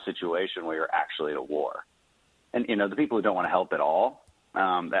Article 5 situation where you're actually at a war. And, the people who don't want to help at all,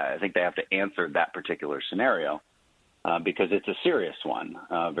 I think they have to answer that particular scenario. Because it's a serious one,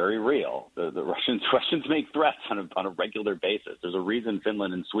 very real. The Russians make threats on a regular basis. There's a reason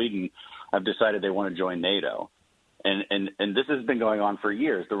Finland and Sweden have decided they want to join NATO, and this has been going on for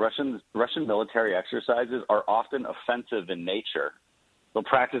years. The Russian military exercises are often offensive in nature. They'll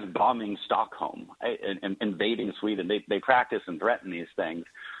practice bombing Stockholm and invading Sweden. They practice and threaten these things.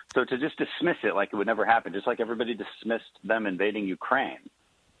 So to just dismiss it like it would never happen, just like everybody dismissed them invading Ukraine.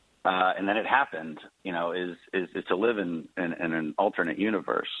 And then it happened, is to live in an alternate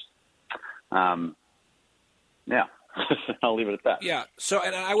universe. Yeah, I'll leave it at that. Yeah, so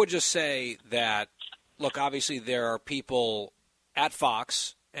and I would just say that, look, obviously there are people at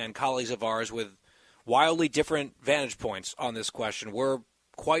Fox and colleagues of ours with wildly different vantage points on this question. We're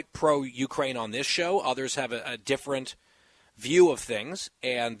quite pro-Ukraine on this show. Others have a different view of things,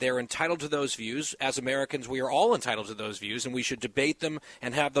 and they're entitled to those views. As Americans, we are all entitled to those views, and we should debate them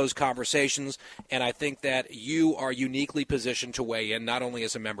and have those conversations. And I think that you are uniquely positioned to weigh in, not only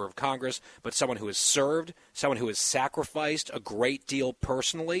as a member of Congress, but someone who has served, someone who has sacrificed a great deal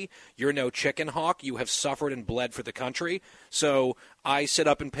personally. You're no chicken hawk. You have suffered and bled for the country. So I sit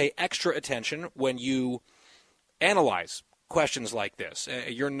up and pay extra attention when you analyze questions like this.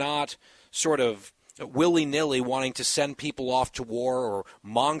 You're not sort of willy-nilly wanting to send people off to war or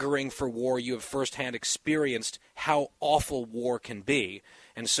mongering for war. You have firsthand experienced how awful war can be.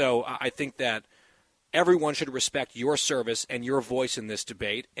 And so I think that everyone should respect your service and your voice in this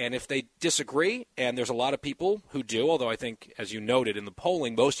debate. And if they disagree, and there's a lot of people who do, although I think, as you noted in the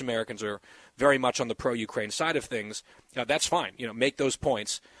polling, most Americans are very much on the pro-Ukraine side of things, that's fine. Make those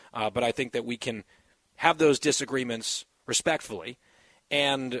points. But I think that we can have those disagreements respectfully.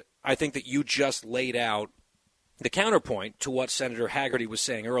 And I think that you just laid out the counterpoint to what Senator Hagerty was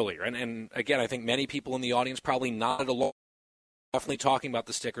saying earlier. And again, I think many people in the audience probably nodded along, definitely talking about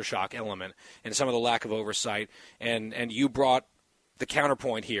the sticker shock element and some of the lack of oversight. And you brought the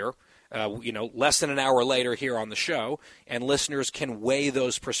counterpoint here less than an hour later here on the show, and listeners can weigh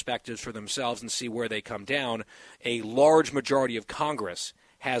those perspectives for themselves and see where they come down. A large majority of Congress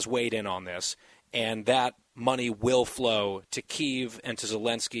has weighed in on this, and that money will flow to Kyiv and to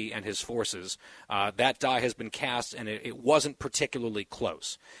Zelensky and his forces. That die has been cast, and it wasn't particularly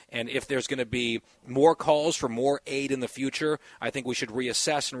close. And if there's going to be more calls for more aid in the future, I think we should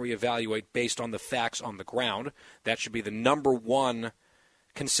reassess and reevaluate based on the facts on the ground. That should be the number one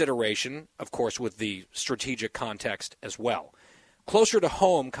consideration, of course, with the strategic context as well. Closer to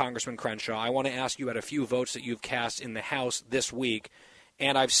home, Congressman Crenshaw, I want to ask you about a few votes that you've cast in the House this week.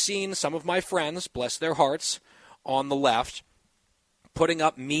 And I've seen some of my friends, bless their hearts, on the left, putting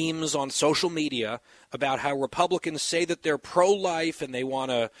up memes on social media about how Republicans say that they're pro-life and they want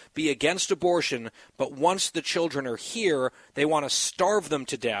to be against abortion, but once the children are here, they want to starve them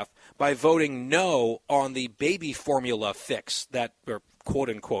to death by voting no on the baby formula fix, that, or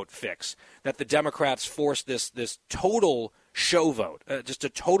quote-unquote fix, that the Democrats forced this total show vote, just a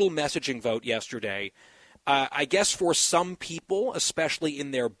total messaging vote yesterday. I guess for some people, especially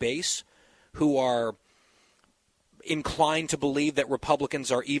in their base, who are inclined to believe that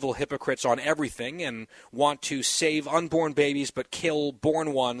Republicans are evil hypocrites on everything and want to save unborn babies but kill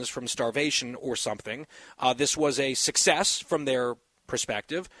born ones from starvation or something, this was a success from their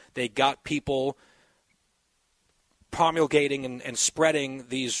perspective. They got people promulgating and spreading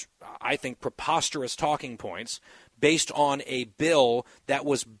these, I think, preposterous talking points based on a bill that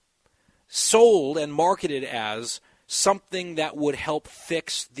was sold and marketed as something that would help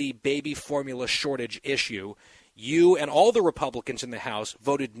fix the baby formula shortage issue. You and all the Republicans in the House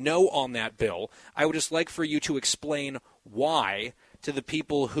voted no on that bill. I would just like for you to explain why to the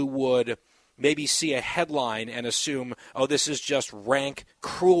people who would maybe see a headline and assume, oh, this is just rank,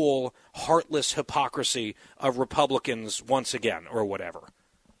 cruel, heartless hypocrisy of Republicans once again, or whatever.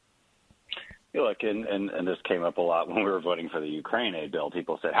 Look, and this came up a lot when we were voting for the Ukraine aid bill.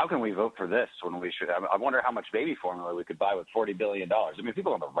 People said, how can we vote for this when we should? I wonder how much baby formula we could buy with $40 billion. I mean,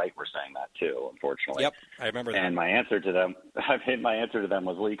 people on the right were saying that too, unfortunately. Yep, I remember that. And my answer to them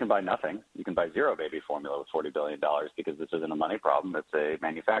was, well, you can buy nothing. You can buy zero baby formula with $40 billion because this isn't a money problem. It's a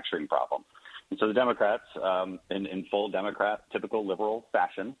manufacturing problem. And so the Democrats, in full Democrat, typical liberal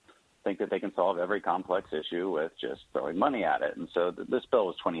fashion, think that they can solve every complex issue with just throwing money at it. And so this bill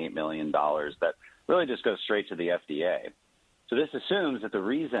was $28 million that really just goes straight to the FDA. So this assumes that the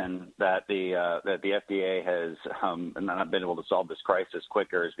reason that the FDA has not been able to solve this crisis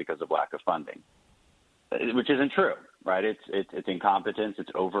quicker is because of lack of funding, which isn't true, right? It's incompetence, it's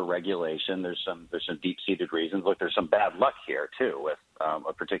over-regulation. There's some deep-seated reasons. Look, there's some bad luck here too with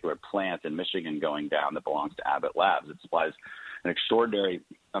a particular plant in Michigan going down that belongs to Abbott Labs. It supplies an extraordinary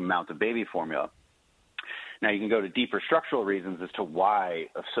amount of baby formula. Now, you can go to deeper structural reasons as to why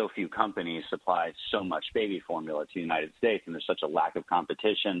so few companies supply so much baby formula to the United States, and there's such a lack of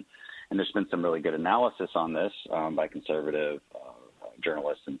competition. And there's been some really good analysis on this by conservative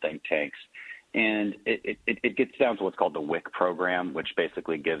journalists and think tanks. And it gets down to what's called the WIC program, which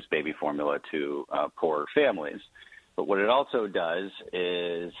basically gives baby formula to poor families. But what it also does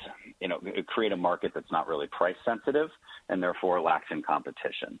is, create a market that's not really price sensitive and therefore lacks in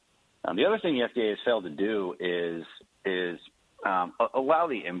competition. The other thing the FDA has failed to do is allow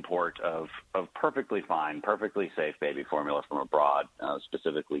the import of perfectly fine, perfectly safe baby formula from abroad,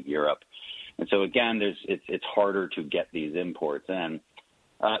 specifically Europe. And so again, it's harder to get these imports in.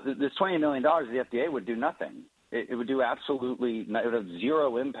 This $20 million of the FDA would do nothing. It would do absolutely – it would have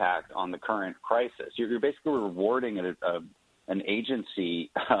zero impact on the current crisis. You're basically rewarding an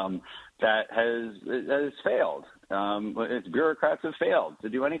agency that has failed. Its bureaucrats have failed to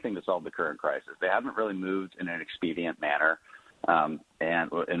do anything to solve the current crisis. They haven't really moved in an expedient manner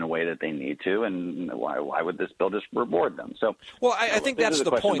and in a way that they need to. And why would this bill just reward them? Well, I think that's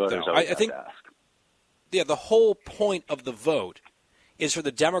the point, though. I think the whole point of the vote is for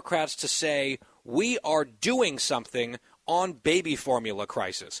the Democrats to say, we are doing something on baby formula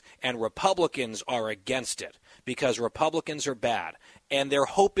crisis, and Republicans are against it because Republicans are bad. And they're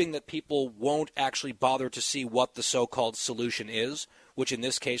hoping that people won't actually bother to see what the so-called solution is, which in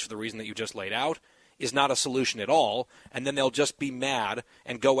this case, for the reason that you just laid out, is not a solution at all. And then they'll just be mad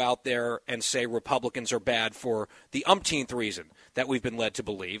and go out there and say Republicans are bad for the umpteenth reason that we've been led to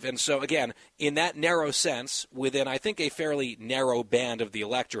believe. And so, again, in that narrow sense, within, I think, a fairly narrow band of the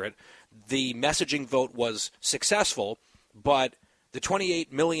electorate, the messaging vote was successful, but the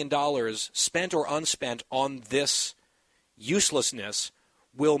 $28 million spent or unspent on this uselessness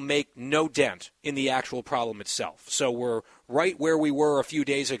will make no dent in the actual problem itself. So we're right where we were a few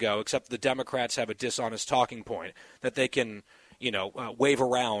days ago, except the Democrats have a dishonest talking point that they can, wave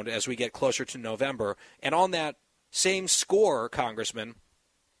around as we get closer to November. And on that same score, Congressman,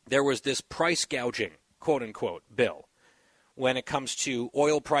 there was this price gouging, quote-unquote, bill. When it comes to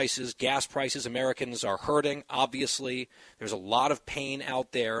oil prices, gas prices, Americans are hurting, obviously. There's a lot of pain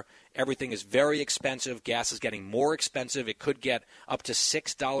out there. Everything is very expensive. Gas is getting more expensive. It could get up to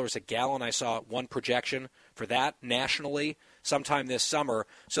 $6 a gallon. I saw one projection for that nationally sometime this summer.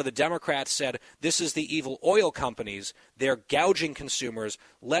 So the Democrats said, this is the evil oil companies. They're gouging consumers.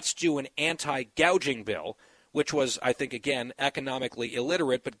 Let's do an anti-gouging bill, which was, I think, again, economically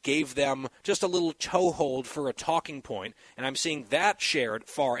illiterate, but gave them just a little toehold for a talking point. And I'm seeing that shared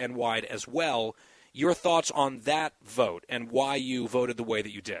far and wide as well. Your thoughts on that vote and why you voted the way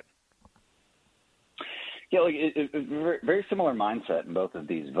that you did? Yeah, very similar mindset in both of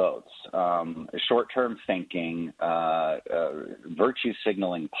these votes. Short-term thinking, virtue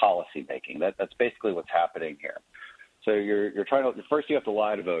signaling, policy making. That's basically what's happening here. So you're trying to first you have to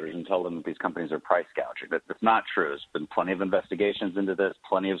lie to voters and tell them that these companies are price gouging. That's not true. There's been plenty of investigations into this,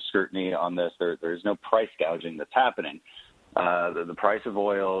 plenty of scrutiny on this. There's no price gouging that's happening. The price of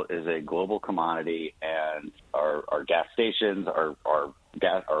oil is a global commodity, and our gas stations, our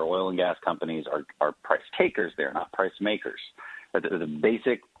oil and gas companies are price takers. They're not price makers. That is a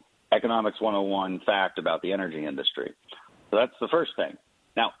basic economics 101 fact about the energy industry. So that's the first thing.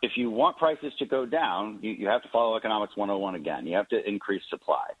 Now, if you want prices to go down, you have to follow economics 101 again. You have to increase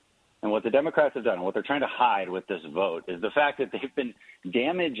supply. And what the Democrats have done, and what they're trying to hide with this vote, is the fact that they've been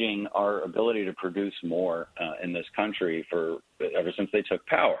damaging our ability to produce more in this country ever since they took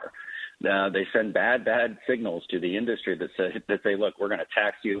power. They send bad signals to the industry that say, look, we're going to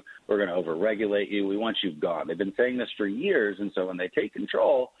tax you, we're going to overregulate you, we want you gone. They've been saying this for years, and so when they take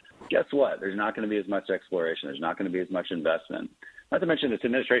control, guess what? There's not going to be as much exploration. There's not going to be as much investment. Not to mention this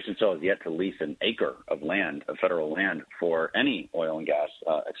administration still has yet to lease an acre of land, of federal land, for any oil and gas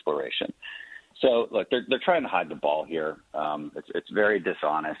exploration. So, look, they're trying to hide the ball here. It's very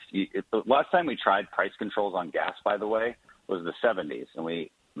dishonest. The last time we tried price controls on gas, by the way, was the 70s, and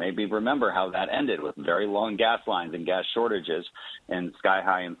we maybe remember how that ended with very long gas lines and gas shortages and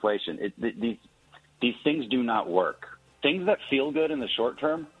sky-high inflation. These things do not work. Things that feel good in the short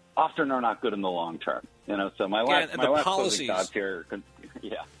term often are not good in the long term. So my last closing thoughts here.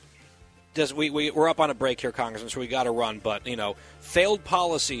 Yeah. We're up on a break here, Congressman, so we got to run. But, failed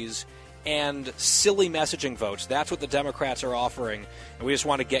policies and silly messaging votes, that's what the Democrats are offering. And we just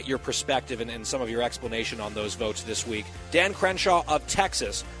want to get your perspective and some of your explanation on those votes this week. Dan Crenshaw of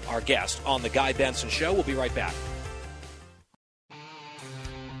Texas, our guest on The Guy Benson Show. We'll be right back.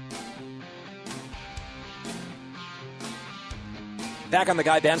 Back on The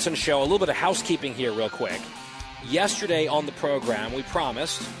Guy Benson Show, a little bit of housekeeping here real quick. Yesterday on the program, we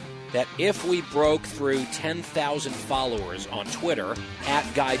promised that if we broke through 10,000 followers on Twitter, at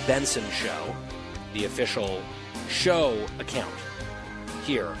Guy Benson Show, the official show account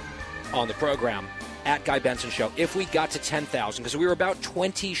here on the program, at Guy Benson Show, if we got to 10,000, because we were about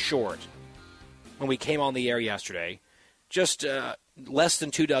 20 short when we came on the air yesterday, just less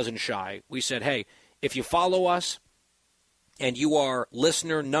than 2 dozen shy, we said, hey, if you follow us, and you are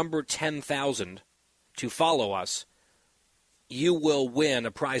listener number 10,000 to follow us, you will win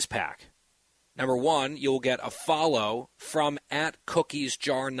a prize pack. Number one, you'll get a follow from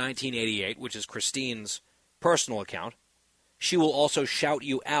 @CookiesJar1988, which is Christine's personal account. She will also shout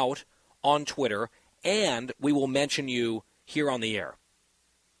you out on Twitter, and we will mention you here on the air.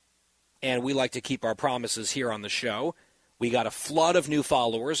 And we like to keep our promises here on the show. We got a flood of new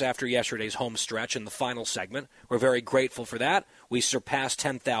followers after yesterday's home stretch in the final segment. We're very grateful for that. We surpassed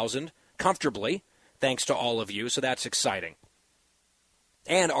 10,000 comfortably, thanks to all of you, so that's exciting.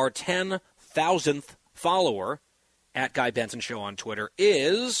 And our 10,000th follower at Guy Benson Show on Twitter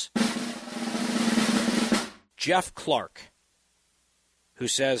is Jeff Clark, who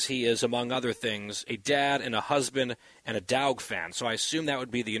says he is, among other things, a dad and a husband and a Dowg fan. So I assume that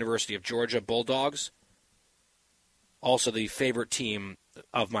would be the University of Georgia Bulldogs. Also the favorite team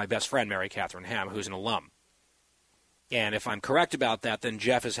of my best friend, Mary Catherine Ham, who's an alum. And if I'm correct about that, then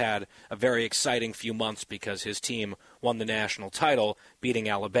Jeff has had a very exciting few months because his team won the national title, beating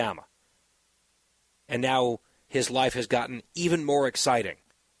Alabama. And now his life has gotten even more exciting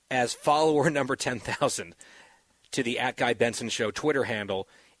as follower number 10,000 to the @Guy Benson Show Twitter handle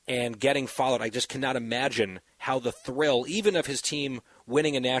and getting followed. I just cannot imagine how the thrill, even of his team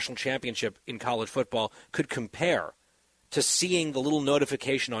winning a national championship in college football, could compare to seeing the little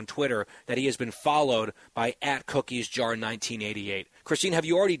notification on Twitter that he has been followed by @CookiesJar1988. Christine, have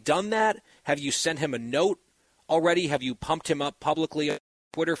you already done that? Have you sent him a note already? Have you pumped him up publicly on the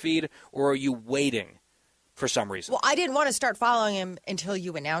Twitter feed? Or are you waiting for some reason. Well, I didn't want to start following him until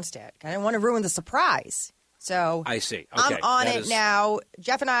you announced it. I didn't want to ruin the surprise. So I see. Okay. I'm on it now.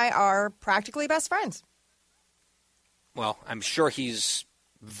 Jeff and I are practically best friends. Well, I'm sure he's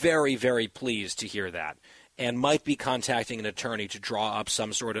very, very pleased to hear that and might be contacting an attorney to draw up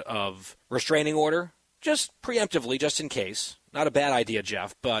some sort of restraining order, just preemptively, just in case. Not a bad idea,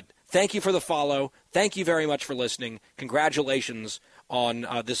 Jeff, but thank you for the follow. Thank you very much for listening. Congratulations on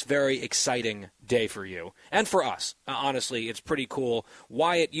this very exciting day for you and for us. Honestly, it's pretty cool.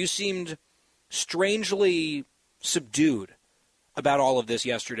 Wyatt, you seemed strangely subdued about all of this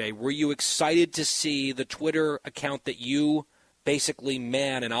yesterday. Were you excited to see the Twitter account that you basically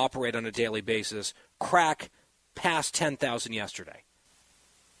man and operate on a daily basis crack past 10,000 yesterday?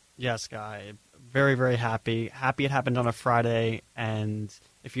 Yes, Guy. Very, very happy. Happy it happened on a Friday. And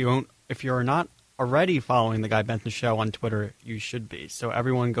if you're not already following The Guy Benson Show on Twitter, you should be. So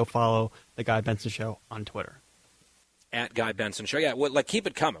everyone go follow The Guy Benson Show on Twitter. At Guy Benson Show. Yeah, well, keep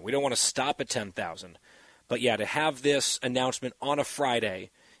it coming. We don't want to stop at 10,000. But yeah, to have this announcement on a Friday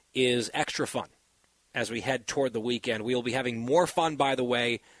is extra fun as we head toward the weekend. We will be having more fun, by the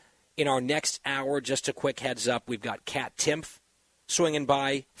way, in our next hour. Just a quick heads up, we've got Kat Timpf swinging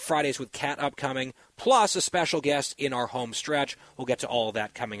by, Fridays with Kat upcoming, plus a special guest in our home stretch. We'll get to all of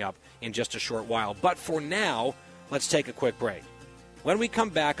that coming up in just a short while. But for now, let's take a quick break. When we come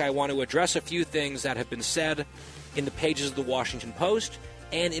back, I want to address a few things that have been said in the pages of the Washington Post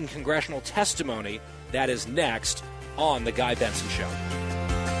and in congressional testimony. That is next on The Guy Benson Show.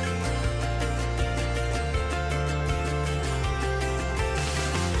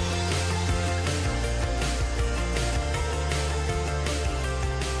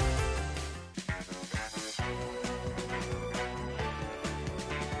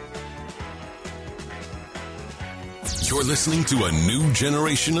 You're listening to a new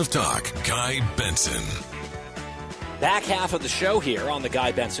generation of talk. Guy Benson. Back half of the show here on The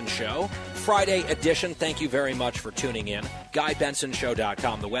Guy Benson Show. Friday edition. Thank you very much for tuning in.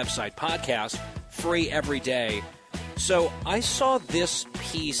 GuyBensonShow.com, the website, podcast, free every day. So I saw this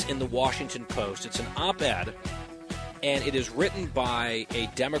piece in the Washington Post. It's an op-ed, and it is written by a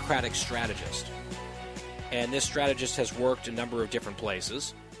Democratic strategist. And this strategist has worked a number of different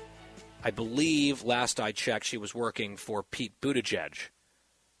places. I believe, last I checked, she was working for Pete Buttigieg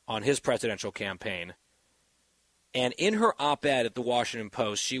on his presidential campaign. And in her op-ed at the Washington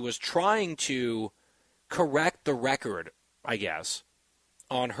Post, she was trying to correct the record, I guess,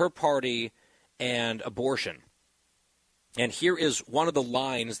 on her party and abortion. And here is one of the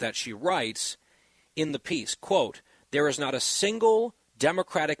lines that she writes in the piece, quote, "There is not a single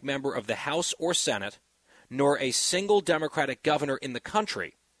Democratic member of the House or Senate, nor a single Democratic governor in the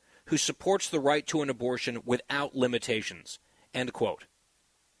country who supports the right to an abortion without limitations," end quote.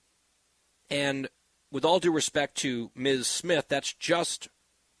 And with all due respect to Ms. Smith, that's just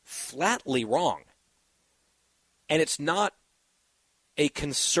flatly wrong. And it's not a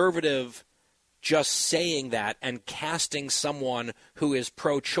conservative just saying that and casting someone who is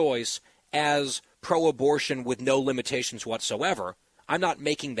pro-choice as pro-abortion with no limitations whatsoever. I'm not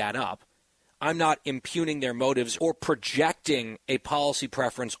making that up. I'm not impugning their motives or projecting a policy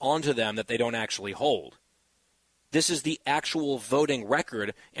preference onto them that they don't actually hold. This is the actual voting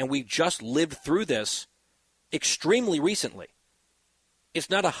record, and we just lived through this extremely recently. It's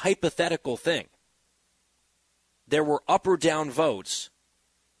not a hypothetical thing. There were up or down votes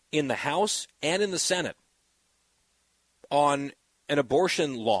in the House and in the Senate on an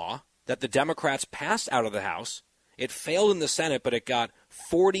abortion law that the Democrats passed out of the House. It failed in the Senate, but it got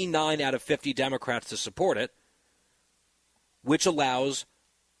 49 out of 50 Democrats to support it, which allows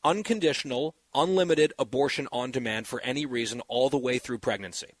unconditional, unlimited abortion on demand for any reason all the way through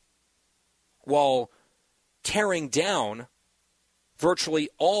pregnancy, while tearing down virtually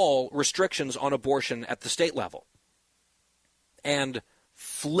all restrictions on abortion at the state level and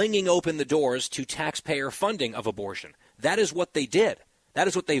flinging open the doors to taxpayer funding of abortion. That is what they did. That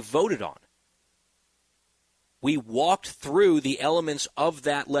is what they voted on. We walked through the elements of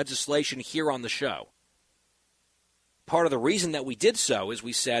that legislation here on the show. Part of the reason that we did so is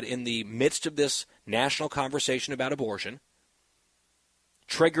we said in the midst of this national conversation about abortion,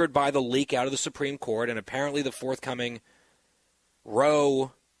 triggered by the leak out of the Supreme Court and apparently the forthcoming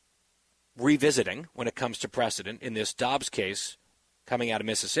Roe revisiting when it comes to precedent in this Dobbs case coming out of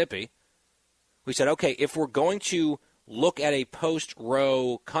Mississippi, we said, okay, if we're going to look at a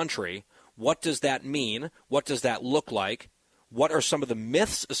post-Roe country, what does that mean? What does that look like? What are some of the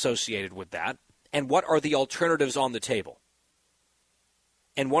myths associated with that? And what are the alternatives on the table?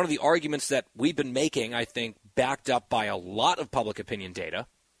 And one of the arguments that we've been making, I think, backed up by a lot of public opinion data,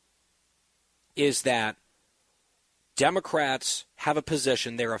 is that Democrats have a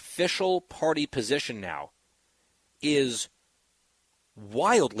position, their official party position now is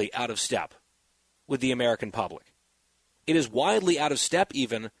wildly out of step with the American public. It is wildly out of step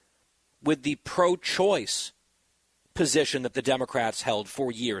even with the pro-choice position that the Democrats held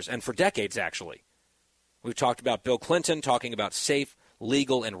for years and for decades, actually. We've talked about Bill Clinton talking about safe,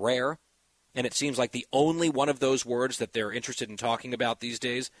 legal, and rare, and it seems like the only one of those words that they're interested in talking about these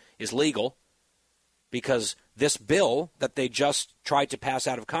days is legal, because this bill that they just tried to pass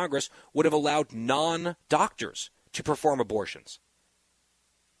out of Congress would have allowed non-doctors to perform abortions.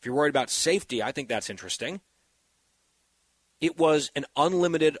 If you're worried about safety, I think that's interesting. It was an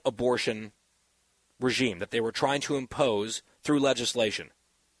unlimited abortion regime that they were trying to impose through legislation.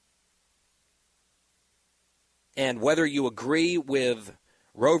 And whether you agree with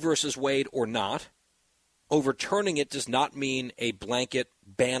Roe versus Wade or not, overturning it does not mean a blanket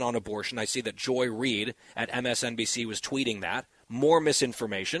ban on abortion. I see that Joy Reid at MSNBC was tweeting that. More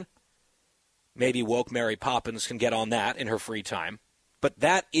misinformation. Maybe woke Mary Poppins can get on that in her free time. But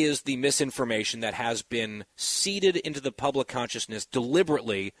that is the misinformation that has been seeded into the public consciousness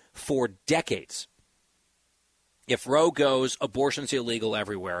deliberately for decades. If Roe goes, abortion's illegal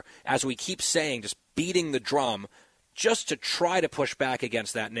everywhere. As we keep saying, just beating the drum, just to try to push back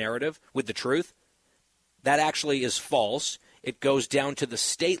against that narrative with the truth, that actually is false. It goes down to the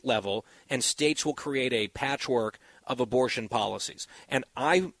state level, and states will create a patchwork of abortion policies. And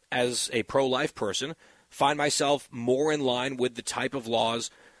I, as a pro-life person, find myself more in line with the type of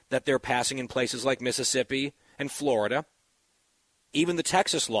laws that they're passing in places like Mississippi and Florida. Even the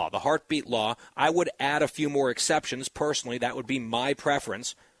Texas law, the heartbeat law, I would add a few more exceptions. Personally, that would be my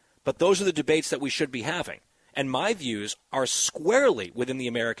preference. But those are the debates that we should be having. And my views are squarely within the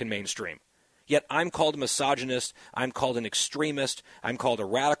American mainstream. Yet I'm called a misogynist, I'm called an extremist, I'm called a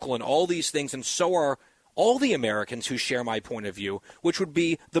radical, and all these things, and so are all the Americans who share my point of view, which would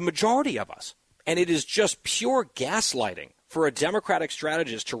be the majority of us. And it is just pure gaslighting for a Democratic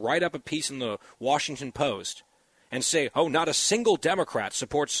strategist to write up a piece in the Washington Post and say, oh, not a single Democrat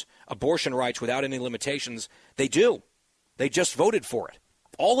supports abortion rights without any limitations. They do. They just voted for it.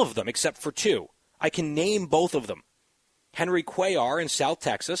 All of them except for two. I can name both of them. Henry Cuellar in South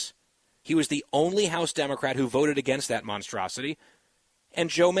Texas. He was the only House Democrat who voted against that monstrosity. And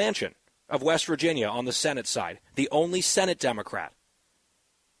Joe Manchin of West Virginia on the Senate side, the only Senate Democrat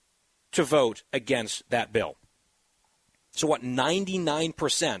to vote against that bill. So what,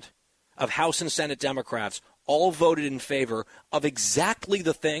 99% of House and Senate Democrats all voted in favor of exactly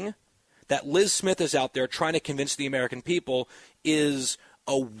the thing that Liz Smith is out there trying to convince the American people is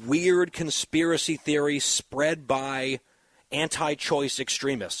a weird conspiracy theory spread by anti-choice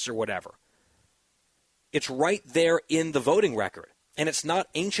extremists or whatever. It's right there in the voting record. And it's not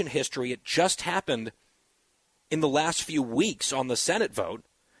ancient history. It just happened in the last few weeks on the Senate vote.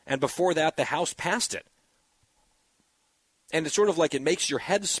 And before that, the House passed it. And it's sort of like it makes your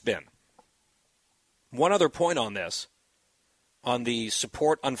head spin. One other point on this, on the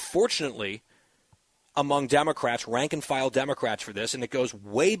support, unfortunately, among Democrats, rank-and-file Democrats for this, and it goes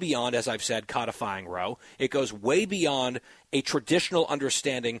way beyond, as I've said, codifying Roe. It goes way beyond a traditional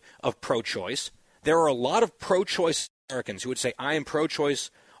understanding of pro-choice. There are a lot of pro-choice Americans who would say, I am pro-choice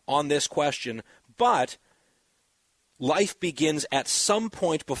on this question, but life begins at some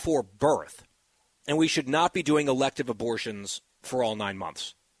point before birth, and we should not be doing elective abortions for all 9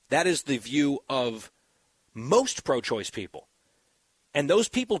 months. That is the view of most pro-choice people. And those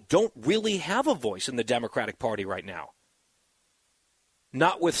people don't really have a voice in the Democratic Party right now,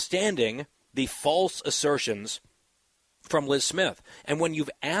 notwithstanding the false assertions from Liz Smith. And when you've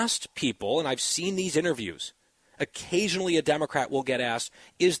asked people, and I've seen these interviews, occasionally a Democrat will get asked,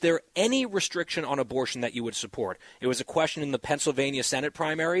 is there any restriction on abortion that you would support? It was a question in the Pennsylvania Senate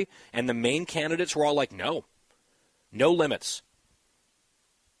primary, and the main candidates were all like, no limits.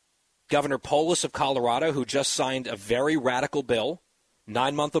 Governor Polis of Colorado, who just signed a very radical bill,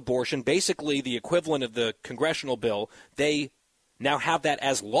 9-month abortion, basically the equivalent of the congressional bill, they now have that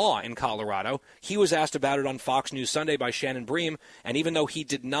as law in Colorado. He was asked about it on Fox News Sunday by Shannon Bream, and even though he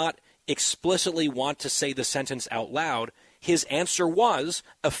did not explicitly want to say the sentence out loud, his answer was,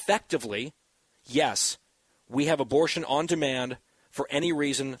 effectively, yes, we have abortion on demand for any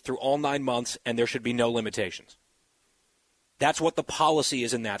reason through all 9 months, and there should be no limitations. That's what the policy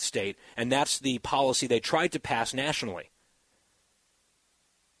is in that state, and that's the policy they tried to pass nationally.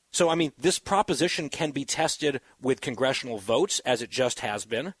 So, I mean, this proposition can be tested with congressional votes, as it just has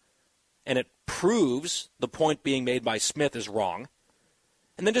been, and it proves the point being made by Smith is wrong.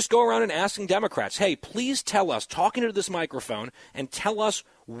 And then just go around and asking Democrats, hey, please tell us, talk into this microphone, and tell us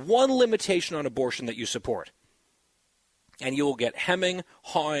one limitation on abortion that you support. And you will get hemming,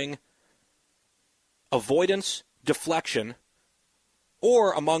 hawing, avoidance, deflection,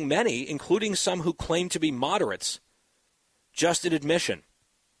 or among many, including some who claim to be moderates, just an admission.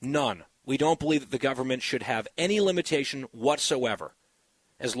 None. We don't believe that the government should have any limitation whatsoever.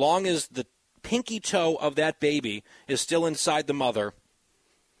 As long as the pinky toe of that baby is still inside the mother,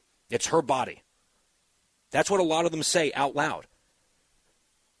 it's her body. That's what a lot of them say out loud.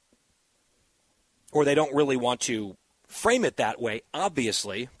 Or they don't really want to frame it that way,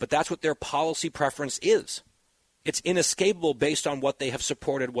 obviously, but that's what their policy preference is. It's inescapable based on what they have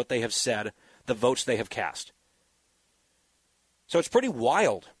supported, what they have said, the votes they have cast. So it's pretty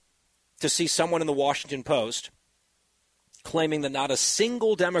wild to see someone in the Washington Post claiming that not a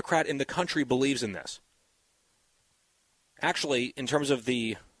single Democrat in the country believes in this. Actually, in terms of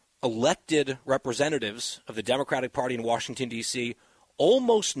the elected representatives of the Democratic Party in Washington, D.C.,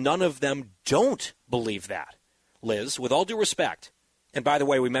 almost none of them don't believe that. Liz, with all due respect, and by the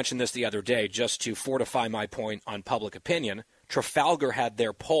way, we mentioned this the other day just to fortify my point on public opinion, Trafalgar had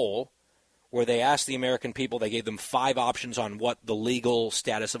their poll where they asked the American people, they gave them 5 options on what the legal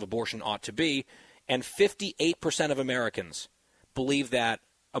status of abortion ought to be, and 58% of Americans believe that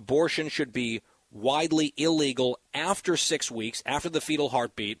abortion should be widely illegal after 6 weeks, after the fetal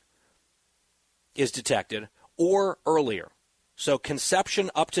heartbeat is detected, or earlier. So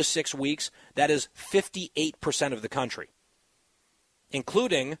conception up to 6 weeks, that is 58% of the country,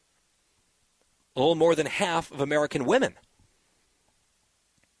 including a little more than half of American women.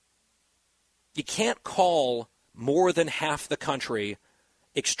 You can't call more than half the country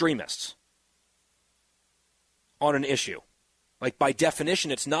extremists on an issue. Like, by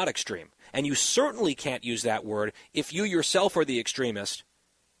definition, it's not extreme. And you certainly can't use that word if you yourself are the extremist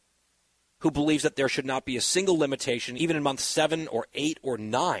who believes that there should not be a single limitation, even in month 7 or 8 or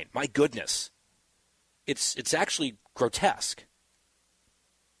 9. My goodness. It's actually grotesque.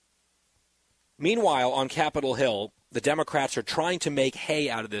 Meanwhile, on Capitol Hill, the Democrats are trying to make hay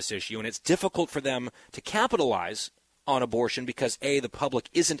out of this issue, and it's difficult for them to capitalize on abortion because, A, the public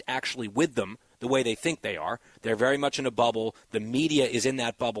isn't actually with them the way they think they are. They're very much in a bubble. The media is in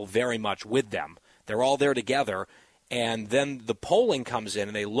that bubble very much with them. They're all there together, and then the polling comes in,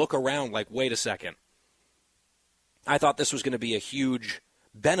 and they look around like, wait a second. I thought this was going to be a huge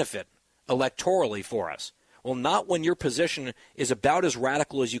benefit electorally for us. Well, not when your position is about as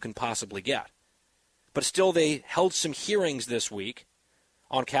radical as you can possibly get. But still, they held some hearings this week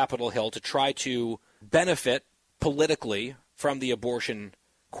on Capitol Hill to try to benefit politically from the abortion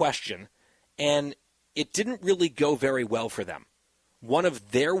question, and it didn't really go very well for them. One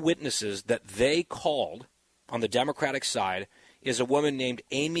of their witnesses that they called on the Democratic side is a woman named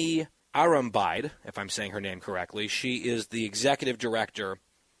Amy Arambide, if I'm saying her name correctly. She is the executive director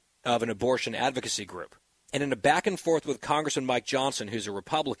of an abortion advocacy group. And in a back and forth with Congressman Mike Johnson, who's a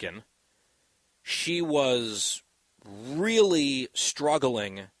Republican, she was really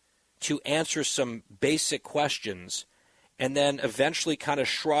struggling to answer some basic questions and then eventually kind of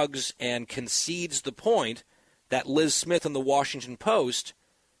shrugs and concedes the point that Liz Smith in the Washington Post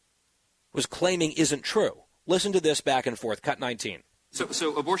was claiming isn't true. Listen to this back and forth, cut 19.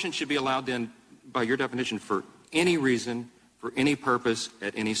 So abortion should be allowed then, by your definition, for any reason, for any purpose,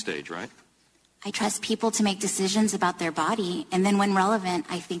 at any stage, right? I trust people to make decisions about their body, and then when relevant,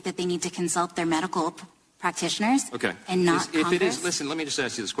 I think that they need to consult their medical practitioners. Okay. And not if Congress. it is, listen, let me just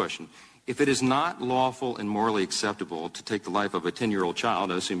ask you this question. If it is not lawful and morally acceptable to take the life of a 10-year-old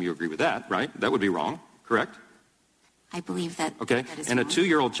child, I assume you agree with that, right? That would be wrong, correct? I believe that. Okay. That is and wrong. a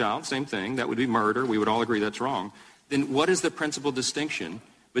 2-year-old child, same thing. That would be murder. We would all agree that's wrong. Then what is the principal distinction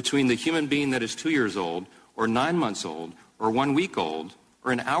between the human being that is 2 years old or 9 months old or 1 week old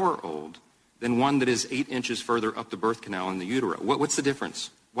or an hour old than one that is 8 inches further up the birth canal in the utero? What's the difference?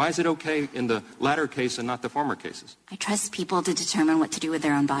 Why is it okay in the latter case and not the former cases? I trust people to determine what to do with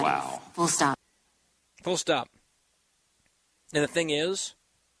their own bodies. Wow. Full stop. Full stop. And the thing is,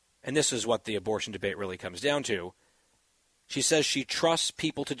 and this is what the abortion debate really comes down to, she says she trusts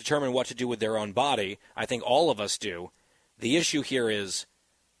people to determine what to do with their own body. I think all of us do. The issue here is,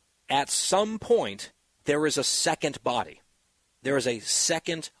 at some point, there is a second body. There is a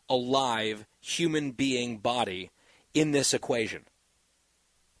second alive human being body in this equation.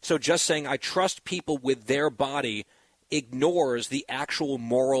 So just saying I trust people with their body ignores the actual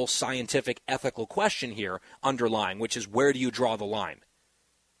moral, scientific, ethical question here underlying, which is where do you draw the line?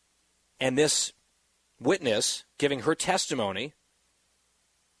 And this witness giving her testimony,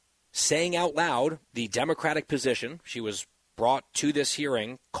 saying out loud the Democratic position, she was brought to this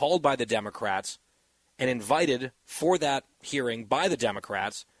hearing, called by the Democrats, and invited for that hearing by the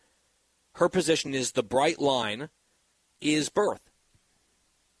Democrats. Her position is the bright line is birth.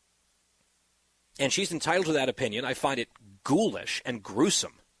 And she's entitled to that opinion. I find it ghoulish and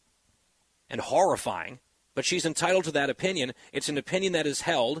gruesome and horrifying, but she's entitled to that opinion. It's an opinion that is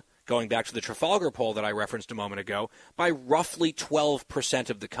held, going back to the Trafalgar poll that I referenced a moment ago, by roughly 12%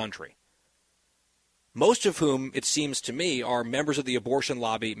 of the country. Most of whom, it seems to me, are members of the abortion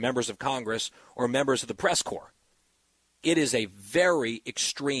lobby, members of Congress, or members of the press corps. It is a very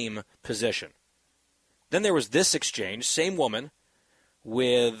extreme position. Then there was this exchange, same woman,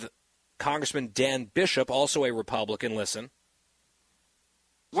 with Congressman Dan Bishop, also a Republican. Listen.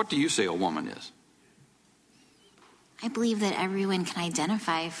 What do you say a woman is? I believe that everyone can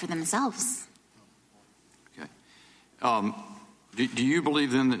identify for themselves. Okay. Do you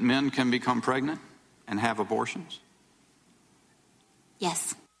believe then that men can become pregnant and have abortions?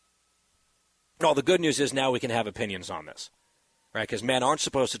 Yes. Well, the good news is now we can have opinions on this, right? Because men aren't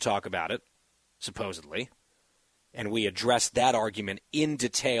supposed to talk about it, supposedly. And we addressed that argument in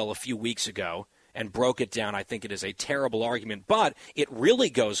detail a few weeks ago and broke it down. I think it is a terrible argument, but it really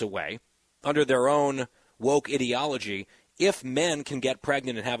goes away under their own woke ideology if men can get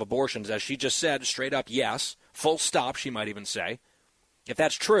pregnant and have abortions, as she just said, straight up yes, full stop, she might even say. If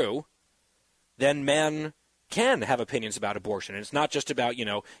that's true, then men can have opinions about abortion. And it's not just about,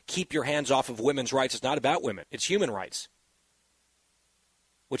 keep your hands off of women's rights. It's not about women. It's human rights,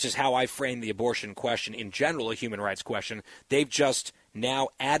 which is how I frame the abortion question in general, a human rights question. They've just now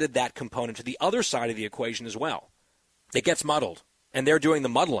added that component to the other side of the equation as well. It gets muddled, and they're doing the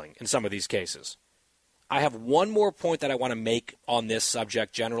muddling in some of these cases. I have one more point that I want to make on this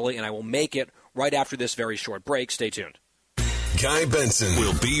subject generally, and I will make it right after this very short break. Stay tuned. Guy Benson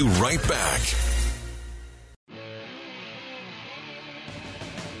will be right back.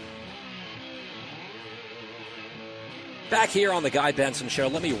 Back here on the Guy Benson Show,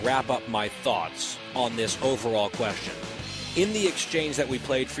 let me wrap up my thoughts on this overall question. In the exchange that we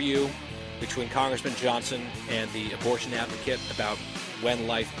played for you between Congressman Johnson and the abortion advocate about when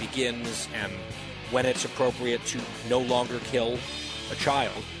life begins and when it's appropriate to no longer kill a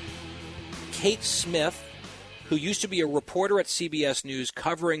child, Kate Smith, who used to be a reporter at CBS News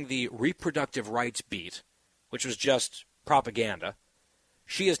covering the reproductive rights beat, which was just propaganda,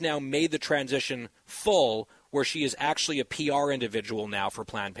 she has now made the transition full, where she is actually a PR individual now for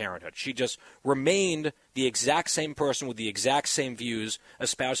Planned Parenthood. She just remained the exact same person with the exact same views,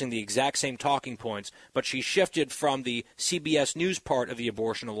 espousing the exact same talking points, but she shifted from the CBS News part of the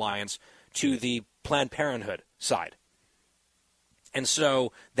Abortion Alliance to the Planned Parenthood side. And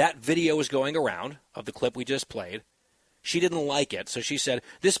so that video was going around of the clip we just played. She didn't like it, so she said,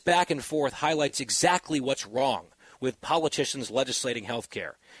 this back and forth highlights exactly what's wrong with politicians legislating health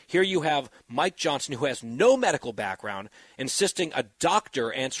care. Here you have Mike Johnson, who has no medical background, insisting a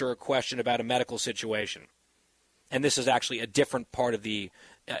doctor answer a question about a medical situation. And this is actually a different part of the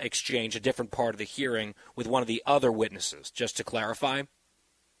exchange, a different part of the hearing with one of the other witnesses, just to clarify.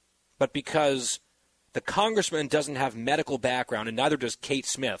 But because the congressman doesn't have medical background, and neither does Kate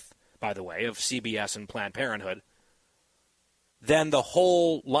Smith, by the way, of CBS and Planned Parenthood, then the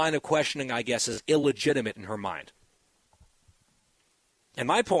whole line of questioning, I guess, is illegitimate in her mind. And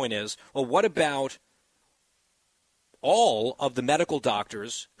my point is, well, what about all of the medical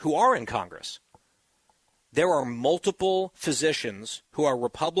doctors who are in Congress? There are multiple physicians who are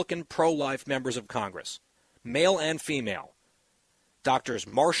Republican pro-life members of Congress, male and female. Doctors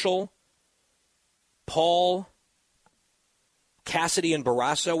Marshall, Paul, Cassidy, and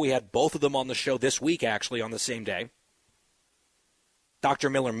Barrasso. We had both of them on the show this week, actually, on the same day. Dr.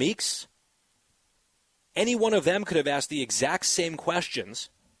 Miller Meeks. Any one of them could have asked the exact same questions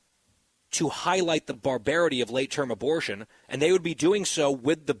to highlight the barbarity of late-term abortion, and they would be doing so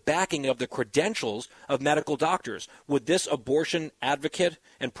with the backing of the credentials of medical doctors. Would this abortion advocate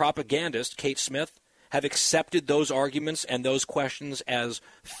and propagandist, Kate Smith, have accepted those arguments and those questions as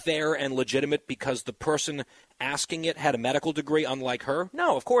fair and legitimate because the person asking it had a medical degree unlike her?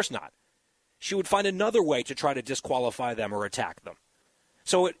 No, of course not. She would find another way to try to disqualify them or attack them.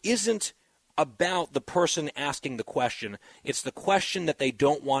 So it isn't about the person asking the question. It's the question that they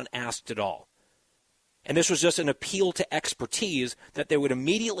don't want asked at all. And this was just an appeal to expertise that they would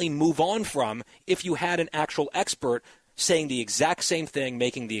immediately move on from if you had an actual expert saying the exact same thing,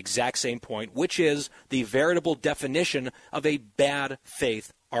 making the exact same point, which is the veritable definition of a bad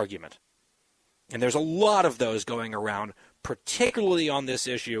faith argument. And there's a lot of those going around, particularly on this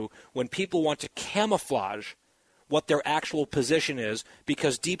issue, when people want to camouflage what their actual position is,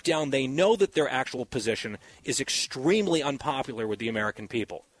 because deep down they know that their actual position is extremely unpopular with the American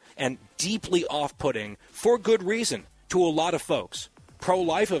people and deeply off-putting, for good reason, to a lot of folks.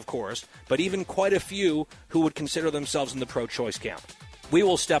 pro-life, of course, but even quite a few who would consider themselves in the pro-choice camp. We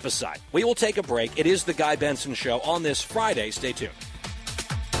will step aside. We will take a break. It is the Guy Benson Show on this Friday. Stay tuned.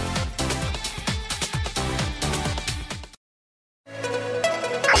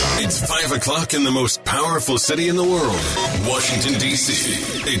 It's 5 o'clock in the most powerful city in the world, Washington,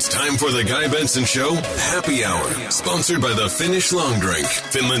 D.C. It's time for the Guy Benson Show Happy Hour, sponsored by the Finnish Long Drink.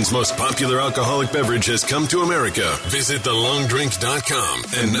 Finland's most popular alcoholic beverage has come to America. Visit thelongdrink.com.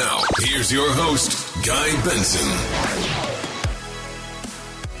 And now, here's your host, Guy Benson.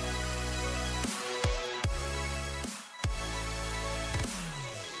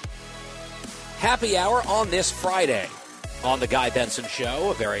 Happy Hour on this Friday. On the Guy Benson Show,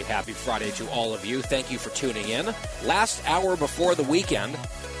 a very happy Friday to all of you. Thank you for tuning in. Last hour before the weekend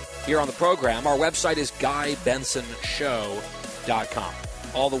here on the program. Our website is GuyBensonShow.com.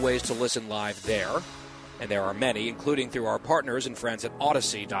 All the ways to listen live there, and there are many, including through our partners and friends at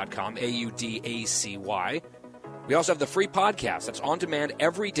Audacy.com, AUDACY. We also have the free podcast that's on demand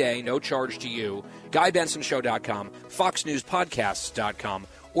every day, no charge to you, GuyBensonShow.com, FoxNewsPodcasts.com,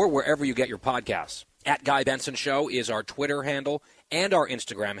 or wherever you get your podcasts. At Guy Benson Show is our Twitter handle and our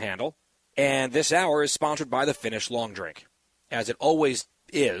Instagram handle. And this hour is sponsored by the Finnish Long Drink, as it always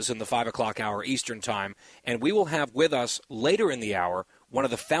is in the 5 o'clock hour Eastern Time. And we will have with us later in the hour one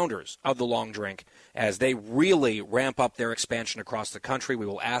of the founders of the Long Drink as they really ramp up their expansion across the country. We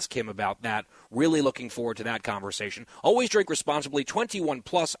will ask him about that. Really looking forward to that conversation. Always drink responsibly, 21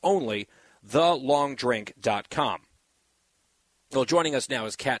 plus only, thelongdrink.com. Well, joining us now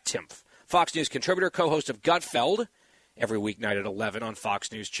is Kat Timpf, Fox News contributor, co-host of Gutfeld, every weeknight at 11 on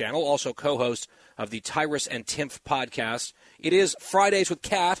Fox News Channel, also co-host of the Tyrus and Timpf podcast. It is Fridays with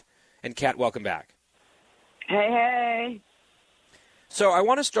Kat, and Kat, welcome back. Hey. So I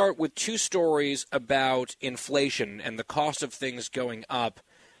want to start with two stories about inflation and the cost of things going up.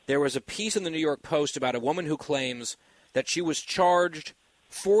 There was a piece in the New York Post about a woman who claims that she was charged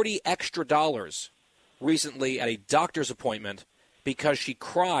 $40 extra recently at a doctor's appointment because she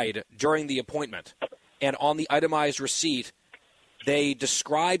cried during the appointment. And on the itemized receipt, they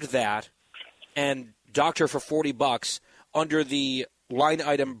described that and doctor for $40 under the line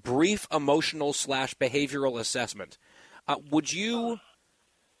item brief emotional / behavioral assessment. Would you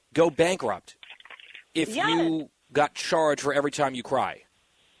go bankrupt if you got charged for every time you cry?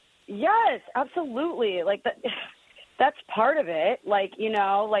 Yes, absolutely. Like that's part of it.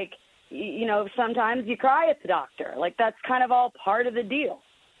 Sometimes you cry at the doctor. Like, that's kind of all part of the deal.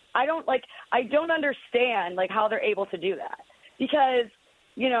 I don't understand, how they're able to do that. Because,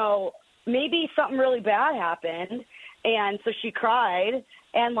 maybe something really bad happened, and so she cried,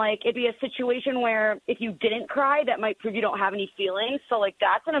 and, it'd be a situation where if you didn't cry, that might prove you don't have any feelings. So,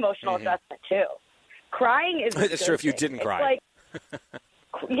 that's an emotional assessment, too. Crying is That's true if you didn't cry.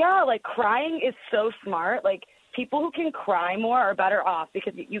 Crying is so smart. People who can cry more are better off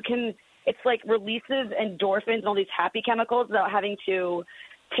because it's releases endorphins and all these happy chemicals without having to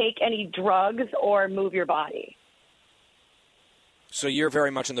take any drugs or move your body. So you're very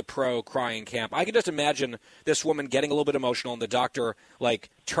much in the pro-crying camp. I can just imagine this woman getting a little bit emotional and the doctor,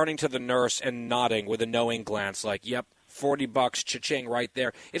 turning to the nurse and nodding with a knowing glance, yep, $40, cha-ching, right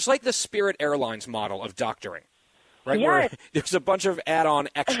there. It's like the Spirit Airlines model of doctoring, right? Yes. Where there's a bunch of add-on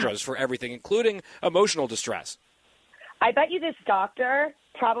extras for everything, including emotional distress. I bet you this doctor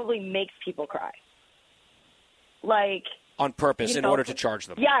probably makes people cry. On purpose, in order to charge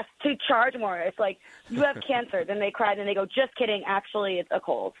them. Yes, to charge more. It's you have cancer. Then they cry, then they go, just kidding, actually it's a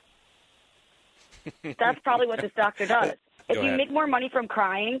cold. That's probably what this doctor does. If you make more money from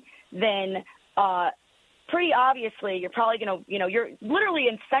crying, then pretty obviously you're probably going to, you're literally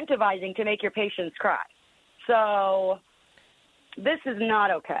incentivizing to make your patients cry. So this is not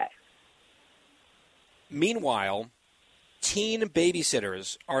okay. Meanwhile, teen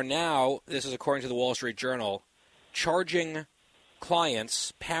babysitters are now, this is according to the Wall Street Journal, charging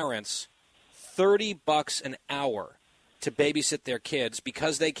clients, parents, $30 an hour to babysit their kids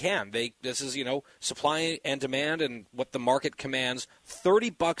because they can. This is, supply and demand and what the market commands.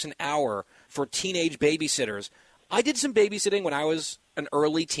 $30 an hour for teenage babysitters. I did some babysitting when I was an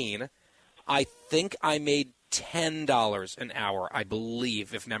early teen. I think I made $10 an hour, I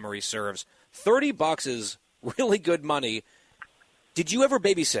believe, if memory serves. $30 is really good money. Did you ever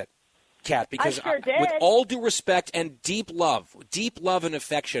babysit, Kat? Because I sure did. With all due respect and deep love and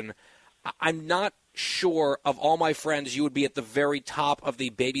affection, I'm not sure of all my friends you would be at the very top of the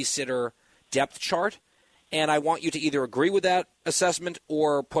babysitter depth chart, and I want you to either agree with that assessment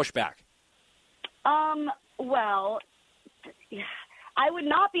or push back. Well, I would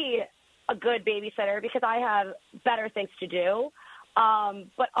not be a good babysitter because I have better things to do.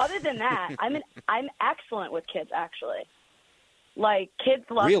 But other than that, I'm excellent with kids, actually. Like, kids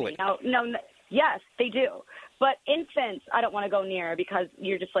love Really? me. No, yes, they do. But infants, I don't want to go near because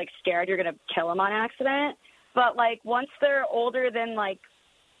you're just, like, scared you're going to kill them on accident. But, like, once they're older than, like,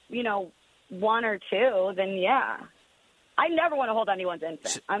 1 or 2, then, yeah. I never want to hold anyone's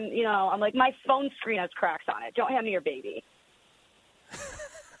infant. I'm like, my phone screen has cracks on it. Don't hand me your baby.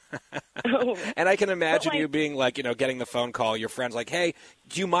 And I can imagine you being like, getting the phone call. Your friend's like, hey,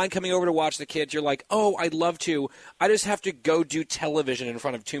 do you mind coming over to watch the kids? You're like, oh, I'd love to. I just have to go do television in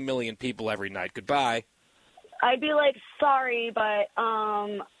front of 2 million people every night. Goodbye. I'd be like, sorry, but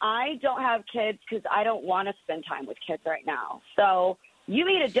I don't have kids because I don't want to spend time with kids right now. So you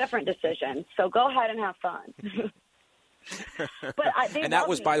made a different decision. So go ahead and have fun. And that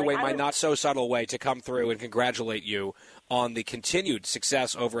was, by the way, my not-so-subtle way to come through and congratulate you on the continued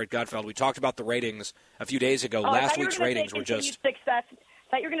success over at Gutfeld. We talked about the ratings a few days ago. Last week's ratings were just... Success.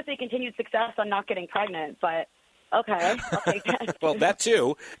 I thought you were going to say continued success on not getting pregnant, but okay, I'll take that. Well, that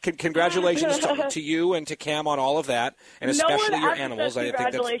too. Congratulations to you and to Cam on all of that, and especially your animals. I think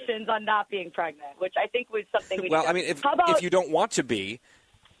congratulations on not being pregnant, which I think was something we Well, did. I mean, if you don't want to be...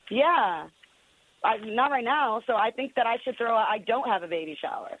 Yeah. Not right now, so I think that I should I don't have a baby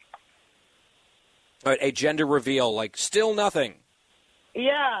shower. All right, a gender reveal, like still nothing.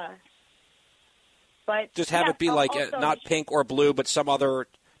 Yeah. But just have it be like not pink or blue, but some other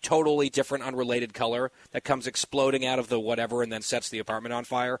totally different, unrelated color that comes exploding out of the whatever and then sets the apartment on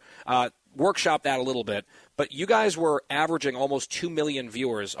fire. Workshop that a little bit. But you guys were averaging almost 2 million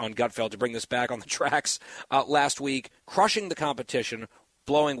viewers on Gutfeld, to bring this back on the tracks, last week, crushing the competition,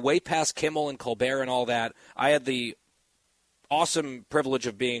 blowing way past Kimmel and Colbert and all that. I had the awesome privilege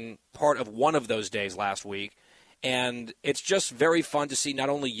of being part of one of those days last week, and it's just very fun to see not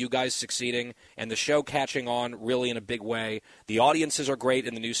only you guys succeeding and the show catching on really in a big way. The audiences are great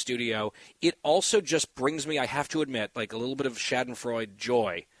in the new studio. It also just brings me, I have to admit, like a little bit of Schadenfreude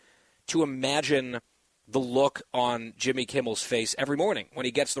joy to imagine the look on Jimmy Kimmel's face every morning when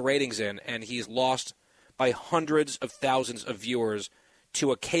he gets the ratings in and he's lost by hundreds of thousands of viewers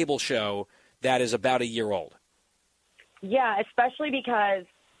to a cable show that is about a year old. Yeah, especially because,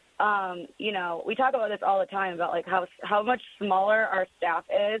 we talk about this all the time about like how much smaller our staff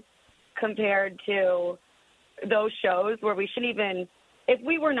is compared to those shows where we shouldn't even, if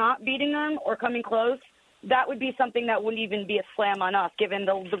we were not beating them or coming close, that would be something that wouldn't even be a slam on us given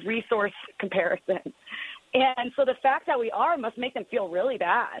the resource comparison. And so the fact that we are must make them feel really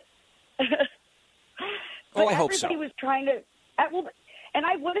bad. Oh, I hope so. Everybody was trying to, and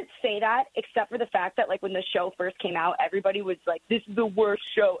I wouldn't say that except for the fact that, like, when the show first came out, everybody was like, this is the worst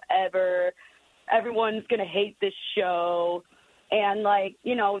show ever. Everyone's going to hate this show. And, like,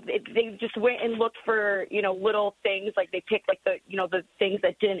 they just went and looked for, little things. Like, they picked, like, the things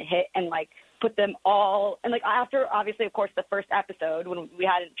that didn't hit and, like, put them all. And, like, after, obviously, of course, the first episode when we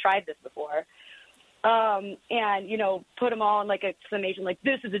hadn't tried this before. And, put them all in, like, a summation, like,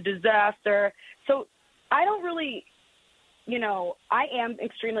 this is a disaster. So I don't really... I am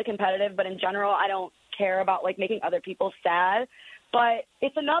extremely competitive, but in general, I don't care about, like, making other people sad. But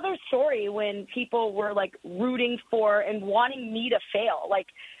it's another story when people were, like, rooting for and wanting me to fail. Like,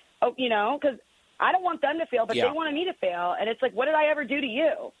 because I don't want them to fail, but they wanted me to fail. And it's like, what did I ever do to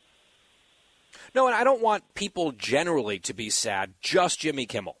you? No, and I don't want people generally to be sad, just Jimmy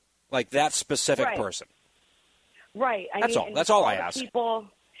Kimmel, like that specific person. Right. That's all I ask.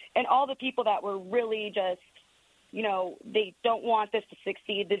 And all the people that were really just, they don't want this to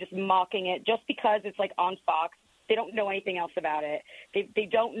succeed. They're just mocking it just because it's, like, on Fox. They don't know anything else about it. They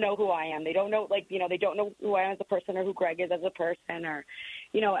don't know who I am. They don't know, they don't know who I am as a person or who Greg is as a person or,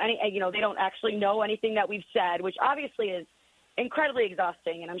 they don't actually know anything that we've said, which obviously is incredibly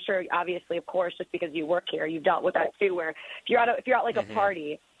exhausting. And I'm sure, obviously, of course, just because you work here, you've dealt with that too, where if you're at like, a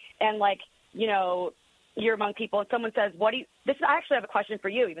party and, like, you're among people and someone says, I actually have a question for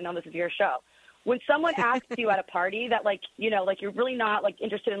you, even though this is your show. When someone asks you at a party that, like, you're really not, like,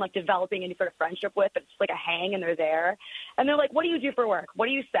 interested in, like, developing any sort of friendship with, but it's like a hang and they're there, and they're like, what do you do for work? What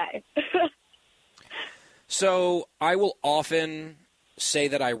do you say? So I will often say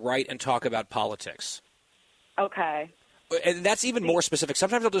that I write and talk about politics. Okay. And that's even more specific.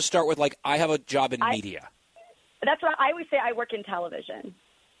 Sometimes I'll just start with, like, I have a job in media. That's what I always say. I work in television.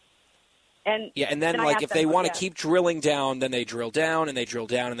 And then like, if they want to keep drilling down, then they drill down, and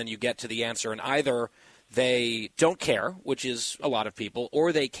then you get to the answer. And either they don't care, which is a lot of people,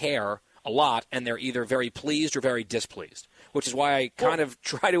 or they care a lot, and they're either very pleased or very displeased, which is why I kind of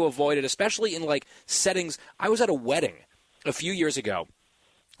try to avoid it, especially in, like, settings. I was at a wedding a few years ago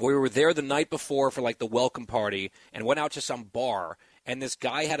We were there the night before for like the welcome party and went out to some bar, and this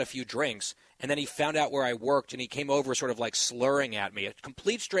guy had a few drinks, and then he found out where I worked, and he came over sort of like slurring at me, a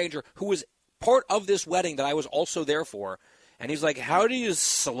complete stranger who was part of this wedding that I was also there for, and he's like, how do you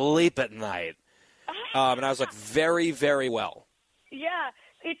sleep at night? And I was like, very, very well. Yeah,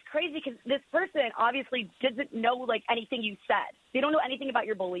 it's crazy because this person obviously doesn't know, like, anything you said. They don't know anything about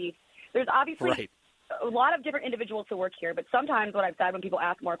your beliefs. There's obviously a lot of different individuals who work here, but sometimes what I've said when people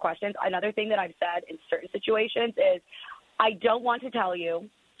ask more questions, another thing that I've said in certain situations is, I don't want to tell you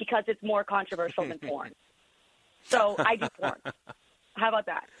because it's more controversial than porn. So I do porn. How about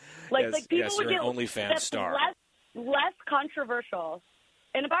that? Like people would get OnlyFans star. Less controversial.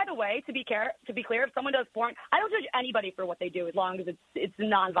 And by the way, to be clear, if someone does porn, I don't judge anybody for what they do as long as it's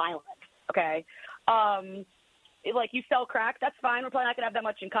nonviolent. Okay. Like you sell crack, that's fine. We're probably not gonna have that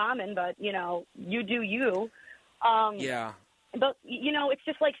much in common, but you know, you do you. Yeah. But you know, it's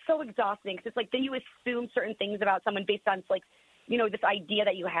just like so exhausting because it's like then you assume certain things about someone based on like, you know, this idea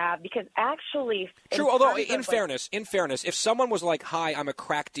that you have because actually. True. Although in fairness, if someone was like, "Hi, I'm a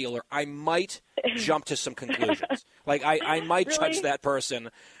crack dealer," I might jump to some conclusions. Like I might judge that person.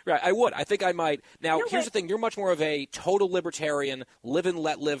 Right. I would. I think I might. Now, here's the thing: you're much more of a total libertarian, live and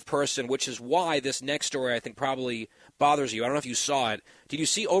let live person, which is why this next story I think probably bothers you. I don't know if you saw it. Did you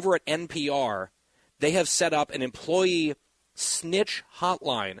see over at NPR? They have set up an employee snitch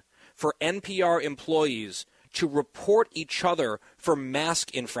hotline for NPR employees to report each other for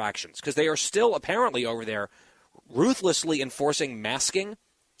mask infractions because they are still apparently over there ruthlessly enforcing masking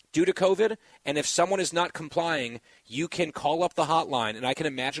due to COVID. And if someone is not complying, you can call up the hotline. And I can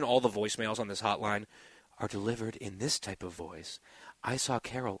imagine all the voicemails on this hotline are delivered in this type of voice. I saw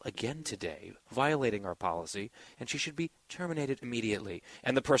Carol again today violating our policy, and she should be terminated immediately.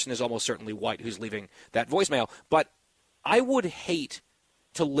 And the person is almost certainly white who's leaving that voicemail. But I would hate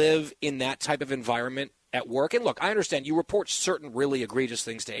to live in that type of environment at work. And look, I understand you report certain really egregious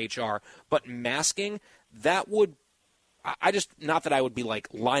things to HR, but masking, that would, not that I would be like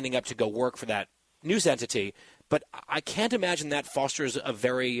lining up to go work for that news entity, but I can't imagine that fosters a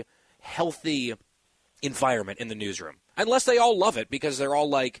very healthy environment in the newsroom. Unless they all love it because they're all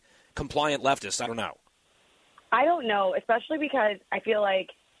like compliant leftists. I don't know. I don't know, especially because I feel like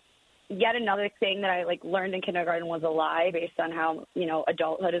yet another thing that I like learned in kindergarten was a lie based on how, you know,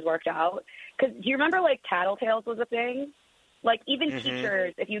 adulthood has worked out. Because do you remember like tattletales was a thing? Like even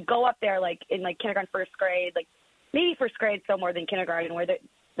teachers, if you go up there like in like kindergarten, first grade, like maybe first grade so more than kindergarten, where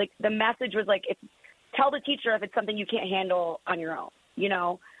the message was like, tell the teacher if it's something you can't handle on your own, you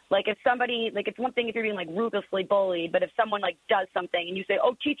know? Like if somebody, like it's one thing if you're being like ruthlessly bullied, but if someone like does something and you say,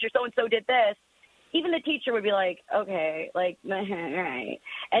 oh, teacher, so-and-so did this, even the teacher would be like, okay, like, right.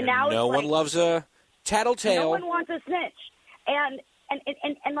 And now no one loves a tattletale. No one wants a snitch. And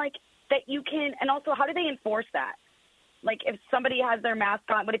like that you can, and also how do they enforce that? Like if somebody has their mask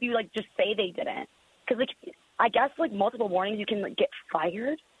on, what if you like just say they didn't? Because like, I guess like multiple warnings you can like get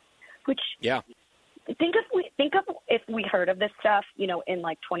fired, which yeah. Think of if we heard of this stuff, you know, in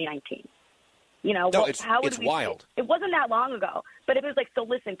like 2019. You know, no, how would it's wild. It wasn't that long ago, but it was like, so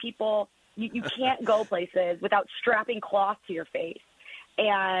listen, people, you can't go places without strapping cloth to your face.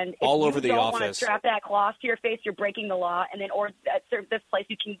 And if all over the you don't office. want to strap that cloth to your face, you're breaking the law. And then, or at this place,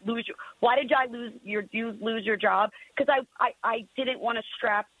 you can lose your. Why did I lose your job? Because I didn't want to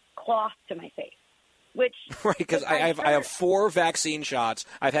strap cloth to my face. Which right, because I have 4 vaccine shots.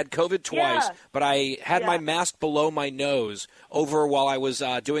 I've had COVID twice, but I had my mask below my nose over while I was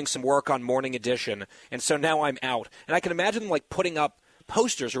doing some work on Morning Edition, and so now I'm out. And I can imagine like putting up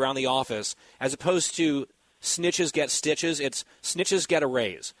posters around the office as opposed to snitches get stitches. It's snitches get a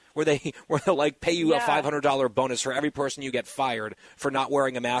raise, where they'll like pay you a $500 bonus for every person you get fired for not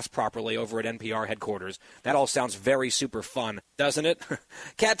wearing a mask properly over at NPR headquarters. That all sounds very super fun, doesn't it?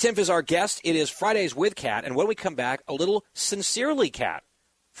 Kat Timpf is our guest. It is Fridays with Kat, and when we come back, a little Sincerely Kat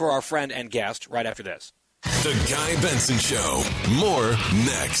for our friend and guest right after this. The Guy Benson Show. More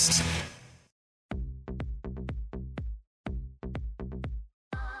next.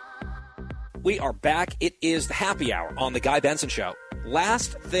 We are back. It is the happy hour on the Guy Benson Show.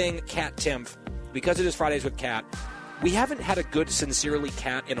 Last thing, Kat Timpf, because it is Fridays with Kat, we haven't had a good Sincerely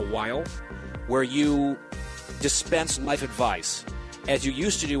Kat in a while where you dispense life advice as you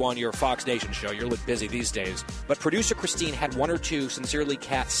used to do on your Fox Nation show. You're a little busy these days. But producer Christine had 1 or 2 Sincerely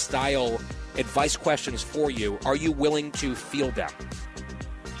Kat style advice questions for you. Are you willing to field them?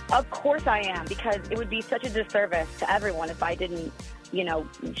 Of course I am, because it would be such a disservice to everyone if I didn't, you know,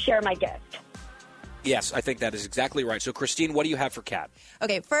 share my gift. Yes, I think that is exactly right. So, Christine, what do you have for Kat?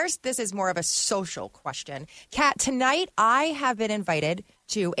 Okay, first, this is more of a social question. Kat, tonight I have been invited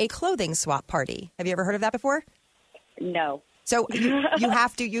to a clothing swap party. Have you ever heard of that before? No. So you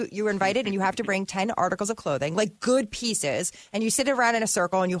have to, you're invited and you have to bring 10 articles of clothing, like good pieces, and you sit around in a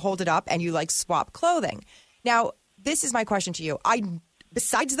circle and you hold it up and you like swap clothing. Now, this is my question to you.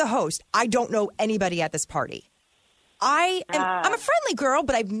 Besides the host, I don't know anybody at this party. I'm a friendly girl,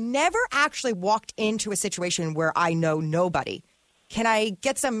 but I've never actually walked into a situation where I know nobody. Can I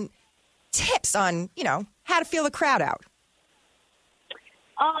get some tips on, how to feel the crowd out?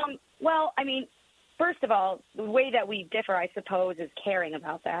 Well, I mean, first of all, the way that we differ, I suppose, is caring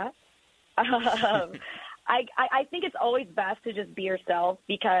about that. I think it's always best to just be yourself,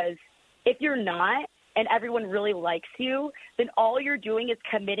 because if you're not and everyone really likes you, then all you're doing is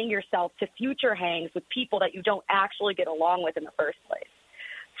committing yourself to future hangs with people that you don't actually get along with in the first place.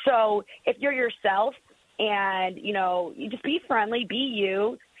 So if you're yourself and, you just be friendly, be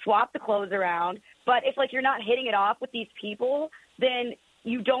you, swap the clothes around. But if, you're not hitting it off with these people, then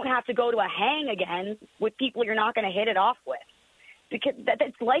you don't have to go to a hang again with people you're not going to hit it off with, because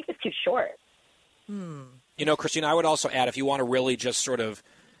life is too short. Christine, I would also add, if you want to really just sort of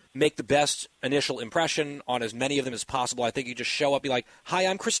make the best initial impression on as many of them as possible, I think you just show up, be like, "Hi,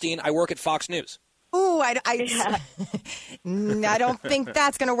 I'm Christine. I work at Fox News." Ooh, I don't think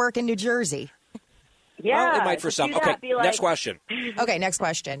that's going to work in New Jersey. Yeah, well, it might for some. Okay, next question. Okay, next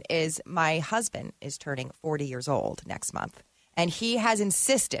question is, my husband is turning 40 years old next month, and he has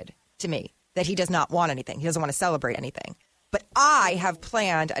insisted to me that he does not want anything. He doesn't want to celebrate anything. But I have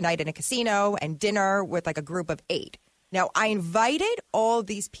planned a night in a casino and dinner with a group of 8. Now, I invited all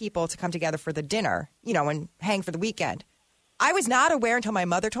these people to come together for the dinner, and hang for the weekend. I was not aware until my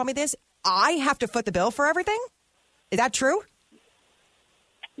mother told me this. I have to foot the bill for everything? Is that true?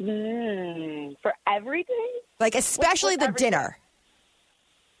 For everything? Especially the dinner.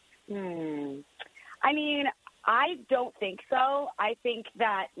 I mean, I don't think so. I think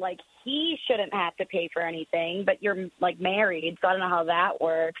that, he shouldn't have to pay for anything, but you're, married, so I don't know how that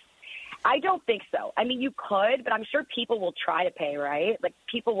works. I don't think so. I mean, you could, but I'm sure people will try to pay, right?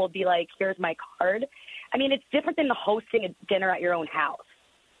 People will be like, "Here's my card." I mean, it's different than hosting a dinner at your own house,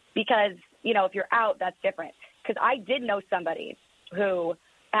 because, if you're out, that's different. Because I did know somebody who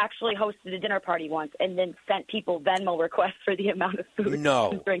actually hosted a dinner party once and then sent people Venmo requests for the amount of food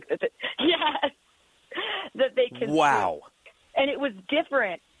and drink that they consumed. Wow. And it was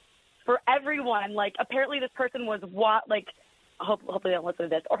different for everyone. Apparently this person was hopefully they don't listen to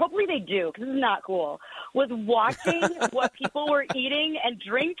this, or hopefully they do, because this is not cool, was watching what people were eating and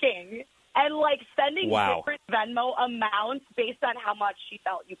drinking and, sending different Venmo amounts based on how much she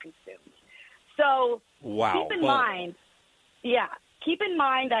felt you consumed. So keep in mind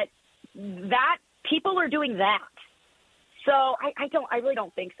that people are doing that. So I really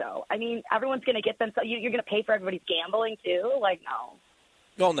don't think so. I mean, everyone's going to get them. So you're going to pay for everybody's gambling too? No.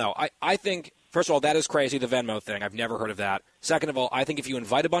 Well, no. I think, first of all, that is crazy, the Venmo thing. I've never heard of that. Second of all, I think if you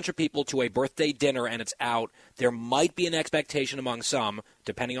invite a bunch of people to a birthday dinner and it's out, there might be an expectation among some,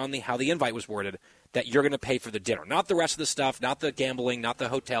 depending on how the invite was worded, that you're going to pay for the dinner. Not the rest of the stuff, not the gambling, not the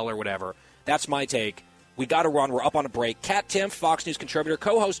hotel or whatever. That's my take. We got to run. We're up on a break. Kat Timpf, Fox News contributor,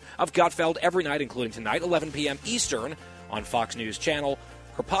 co-host of Gutfeld every night, including tonight, 11 p.m. Eastern on Fox News Channel.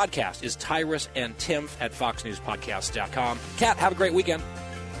 Her podcast is Tyrus and Timpf at foxnewspodcast.com. Kat, have a great weekend.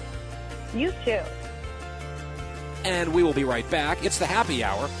 You too. And we will be right back. It's the happy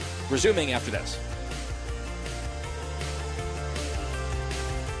hour, resuming after this.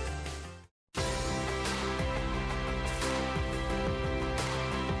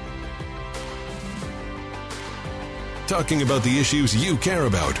 Talking about the issues you care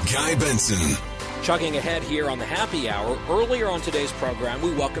about. Guy Benson. Chugging ahead here on the happy hour. Earlier on today's program,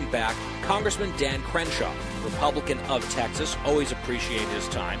 we welcome back Congressman Dan Crenshaw, Republican of Texas. Always appreciate his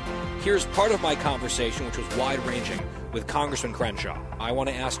time. Here's part of my conversation, which was wide-ranging, with Congressman Crenshaw. I want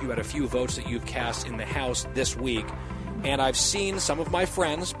to ask you about a few votes that you've cast in the House this week. And I've seen some of my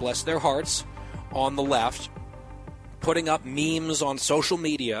friends, bless their hearts, on the left, putting up memes on social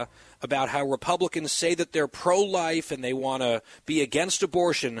media about how Republicans say that they're pro-life and they want to be against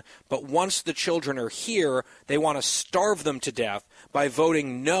abortion, but once the children are here, they want to starve them to death by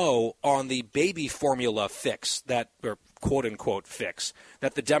voting no on the baby formula fix, or quote-unquote fix,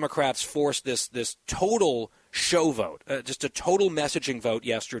 that the Democrats forced this total show vote, just a total messaging vote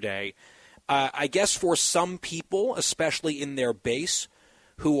yesterday. I guess for some people, especially in their base,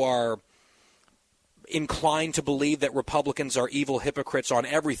 who are inclined to believe that Republicans are evil hypocrites on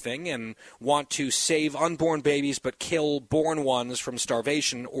everything and want to save unborn babies but kill born ones from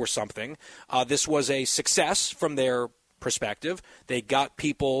starvation or something. This was a success from their perspective. They got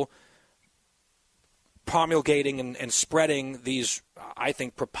people promulgating and spreading these, I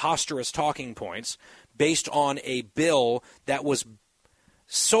think, preposterous talking points based on a bill that was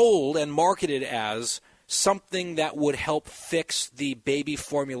sold and marketed as something that would help fix the baby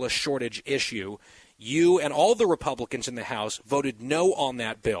formula shortage issue. You and all the Republicans in the House voted no on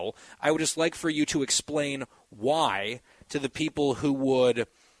that bill. I would just like for you to explain why to the people who would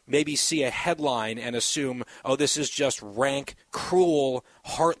maybe see a headline and assume, oh, this is just rank, cruel,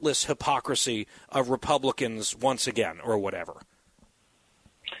 heartless hypocrisy of Republicans once again, or whatever.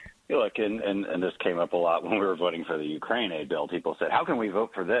 Look, and this came up a lot when we were voting for the Ukraine aid bill. People said, how can we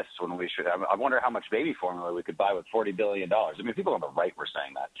vote for this when we should? I wonder how much baby formula we could buy with $40 billion. I mean, people on the right were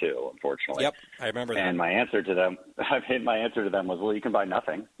saying that too, unfortunately. Yep, I remember that. And my answer to them was, well, you can buy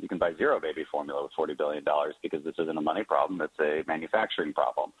nothing. You can buy zero baby formula with $40 billion because this isn't a money problem. It's a manufacturing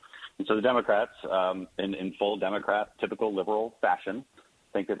problem. And so the Democrats, in full Democrat, typical liberal fashion,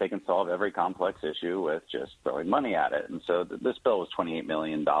 think that they can solve every complex issue with just throwing money at it. And so this bill was $28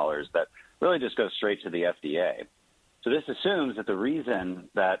 million that really just goes straight to the FDA. So this assumes that the reason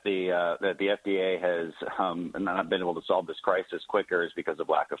that the FDA has not been able to solve this crisis quicker is because of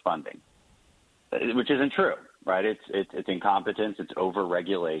lack of funding, which isn't true, right? It's incompetence, it's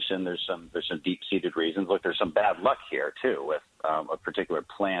overregulation. There's some deep-seated reasons. Look, there's some bad luck here too with a particular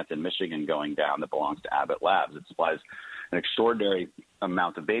plant in Michigan going down that belongs to Abbott Labs. It supplies an extraordinary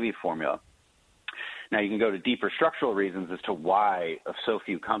amount of baby formula. Now, you can go to deeper structural reasons as to why so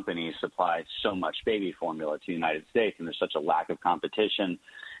few companies supply so much baby formula to the United States, and there's such a lack of competition.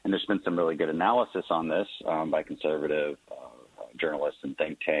 And there's been some really good analysis on this by conservative journalists and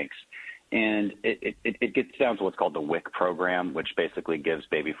think tanks. And it gets down to what's called the WIC program, which basically gives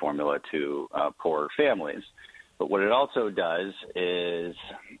baby formula to poor families. But what it also does is,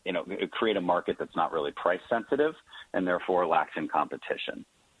 create a market that's not really price sensitive and therefore lacks in competition.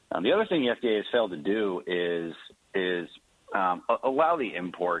 The other thing the FDA has failed to do is allow the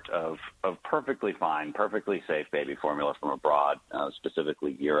import of perfectly fine, perfectly safe baby formula from abroad,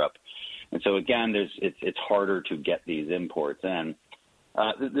 specifically Europe. And so again, it's harder to get these imports in.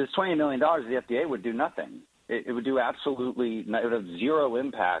 This $28 million, the FDA would do nothing. It would do it would have zero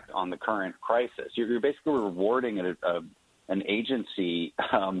impact on the current crisis. You're basically rewarding an agency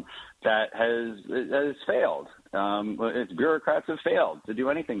that has failed. Its bureaucrats have failed to do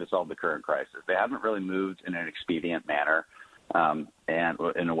anything to solve the current crisis. They haven't really moved in an expedient manner and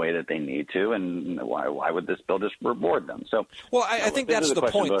in a way that they need to. And why would this bill just reward them? So, well, I think that's the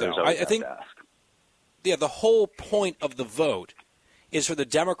point, though. I think, the whole point of the vote is for the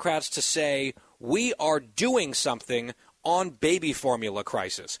Democrats to say, we are doing something on baby formula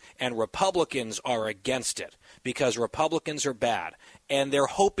crisis, and Republicans are against it because Republicans are bad. And they're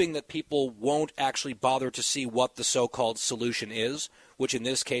hoping that people won't actually bother to see what the so-called solution is, which in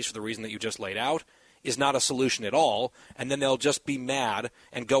this case, for the reason that you just laid out, is not a solution at all. And then they'll just be mad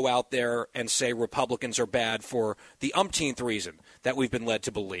and go out there and say Republicans are bad for the umpteenth reason that we've been led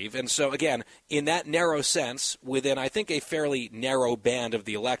to believe. And so, again, in that narrow sense, within, I think, a fairly narrow band of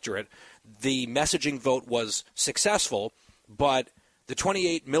the electorate, the messaging vote was successful, but the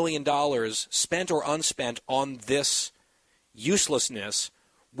 $28 million spent or unspent on this uselessness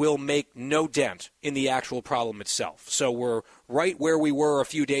will make no dent in the actual problem itself. So we're right where we were a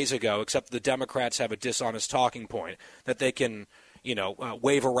few days ago, except the Democrats have a dishonest talking point that they can,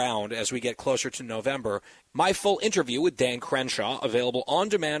 wave around as we get closer to November. My full interview with Dan Crenshaw, available on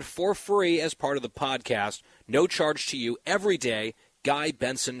demand for free as part of the podcast, no charge to you every day,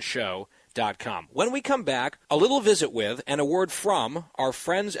 GuyBensonShow.com. When we come back, a little visit with and a word from our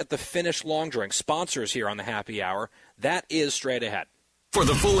friends at the Finnish Long Drink, sponsors here on the Happy Hour. That is straight ahead. For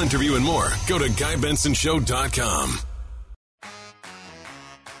the full interview and more, go to GuyBensonShow.com.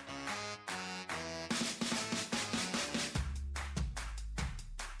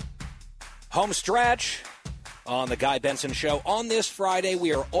 Home stretch on the Guy Benson Show. On this Friday,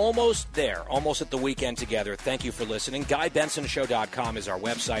 we are almost there, almost at the weekend together. Thank you for listening. GuyBensonShow.com is our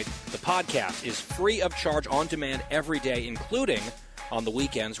website. The podcast is free of charge on demand every day, including on the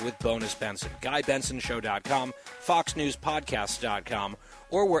weekends with Bonus Benson. GuyBensonShow.com, FoxNewsPodcasts.com,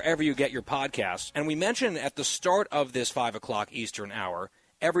 or wherever you get your podcasts. And we mentioned at the start of this 5 o'clock Eastern hour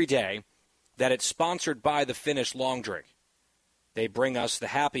every day that it's sponsored by the Finnish Long Drink. They bring us the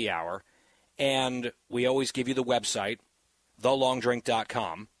happy hour, and we always give you the website,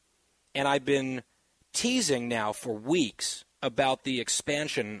 thelongdrink.com. And I've been teasing now for weeks about the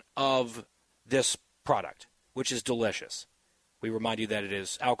expansion of this product, which is delicious. We remind you that it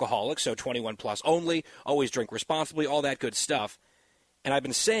is alcoholic, so 21 plus only, always drink responsibly, all that good stuff. And I've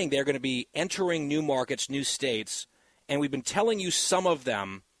been saying they're going to be entering new markets, new states, and we've been telling you some of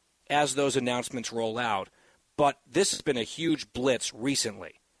them as those announcements roll out. But this has been a huge blitz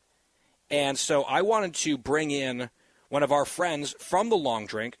recently. And so I wanted to bring in one of our friends from the Long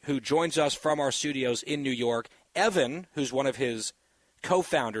Drink who joins us from our studios in New York. Evan, who's one of his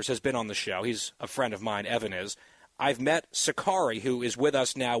co-founders, has been on the show. He's a friend of mine, Evan is. I've met Sakari, who is with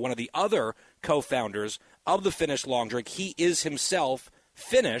us now, one of the other co-founders of the Finnish Long Drink. He is himself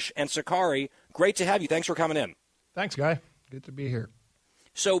Finnish. And Sakari, great to have you. Thanks for coming in. Thanks, Guy. Good to be here.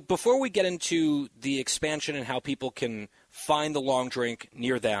 So before we get into the expansion and how people can find the Long Drink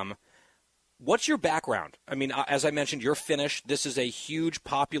near them, what's your background? I mean, as I mentioned, you're Finnish. This is a huge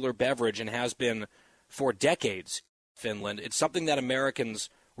popular beverage and has been for decades in Finland. It's something that Americans,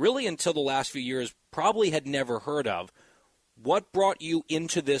 really until the last few years, probably had never heard of. What brought you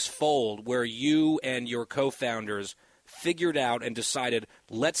into this fold where you and your co-founders figured out and decided,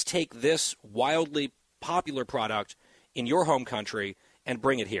 let's take this wildly popular product in your home country and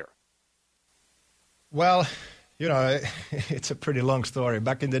bring it here? Well, it's a pretty long story.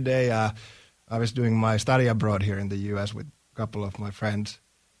 Back in the day, I was doing my study abroad here in the U.S. with a couple of my friends,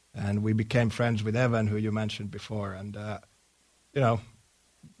 and we became friends with Evan, who you mentioned before. And,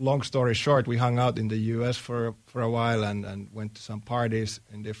 long story short, we hung out in the U.S. for a while and went to some parties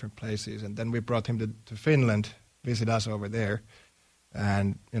in different places. And then we brought him to Finland, visit us over there,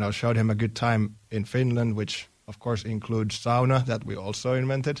 and, showed him a good time in Finland, which, of course, includes sauna that we also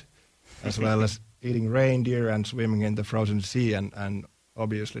invented, as well as eating reindeer and swimming in the frozen sea and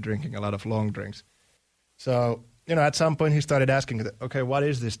obviously drinking a lot of long drinks. So, at some point he started asking, okay, what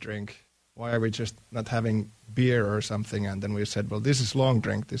is this drink? Why are we just not having beer or something? And then we said, well, this is long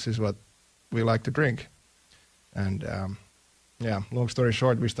drink. This is what we like to drink. And, long story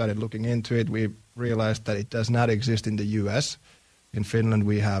short, we started looking into it. We realized that it does not exist in the U.S. In Finland,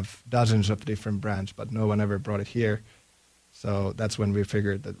 we have dozens of different brands, but no one ever brought it here. So that's when we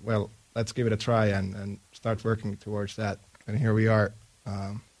figured that, well, let's give it a try and start working towards that. And here we are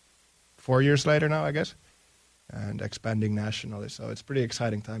 4 years later now, I guess, and expanding nationally. So it's pretty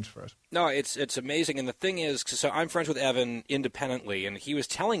exciting times for us. No, it's amazing. And the thing is, so I'm friends with Evan independently, and he was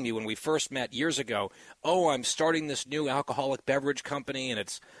telling me when we first met years ago, I'm starting this new alcoholic beverage company, and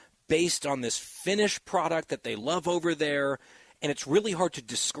it's based on this Finnish product that they love over there. And it's really hard to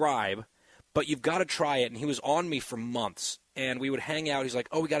describe, but you've got to try it. And he was on me for months, and we would hang out. He's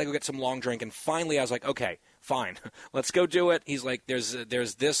like, we got to go get some long drink. And finally I was like, okay, fine, let's go do it. He's like, there's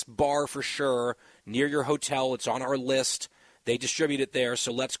this bar for sure near your hotel. It's on our list. They distribute it there,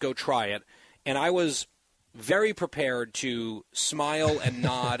 so let's go try it. And I was very prepared to smile and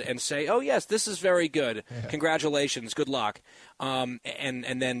nod and say, oh, yes, this is very good. Yeah. Congratulations. Good luck. And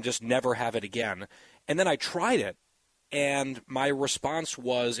then just never have it again. And then I tried it. And my response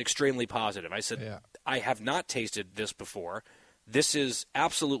was extremely positive. I said, I have not tasted this before. This is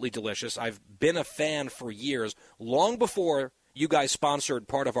absolutely delicious. I've been a fan for years, long before you guys sponsored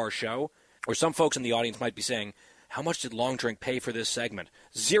part of our show, or some folks in the audience might be saying, how much did Long Drink pay for this segment?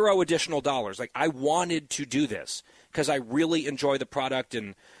 $0 additional dollars. Like, I wanted to do this because I really enjoy the product,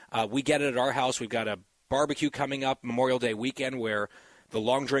 and we get it at our house. We've got a barbecue coming up Memorial Day weekend where the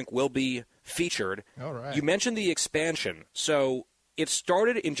Long Drink will be featured. All right. You mentioned the expansion. So it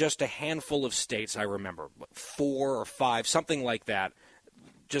started in just a handful of states, I remember, 4 or 5, something like that.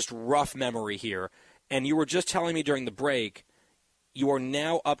 Just rough memory here. And you were just telling me during the break, you are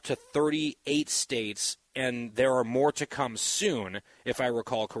now up to 38 states, and there are more to come soon, if I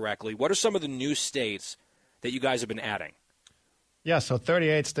recall correctly. What are some of the new states that you guys have been adding? Yeah, so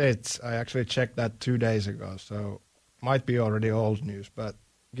 38 states. I actually checked that 2 days ago, so might be already old news, but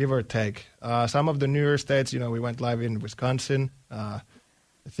give or take. Some of the newer states, we went live in Wisconsin. I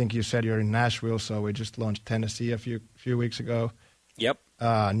think you said you're in Nashville, so we just launched Tennessee a few weeks ago. Yep.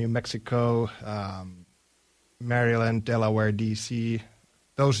 New Mexico, Maryland, Delaware, D.C.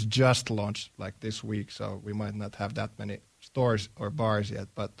 Those just launched like this week, so we might not have that many stores or bars yet,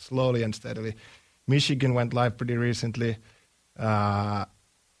 but slowly and steadily. Michigan went live pretty recently. New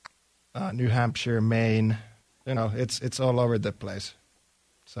Hampshire, Maine. It's all over the place.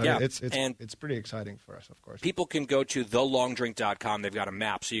 So yeah, it's pretty exciting for us, of course. People can go to thelongdrink.com. They've got a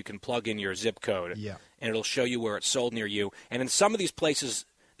map, so you can plug in your zip code, and it'll show you where it's sold near you. And in some of these places,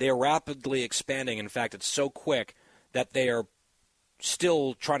 they are rapidly expanding. In fact, it's so quick that they are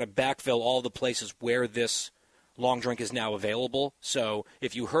still trying to backfill all the places where this long drink is now available. So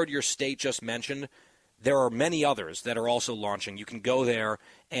if you heard your state just mentioned, there are many others that are also launching. You can go there,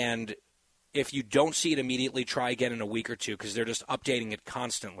 and If you don't see it immediately, try again in a week or two because they're just updating it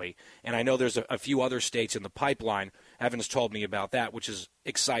constantly. And I know there's a few other states in the pipeline. Evans told me about that, which is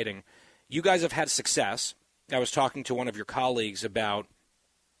exciting. You guys have had success. I was talking to one of your colleagues about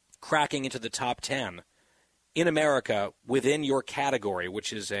cracking into the top 10 in America within your category,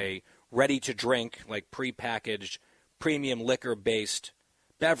 which is a ready-to-drink, like prepackaged, premium liquor-based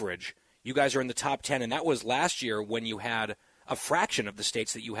beverage. You guys are in the top 10, and that was last year when you had a fraction of the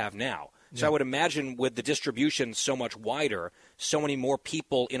states that you have now. So I would imagine with the distribution so much wider, so many more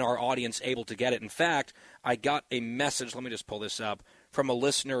people in our audience able to get it. In fact, I got a message, let me just pull this up, from a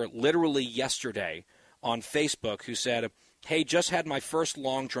listener literally yesterday on Facebook who said, "Hey, just had my first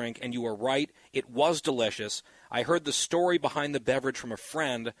long drink, and you were right. It was delicious. I heard the story behind the beverage from a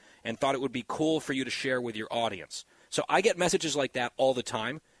friend and thought it would be cool for you to share with your audience." So I get messages like that all the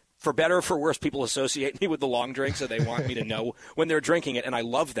time. For better or for worse, people associate me with the long drink, so they want me to know when they're drinking it, and I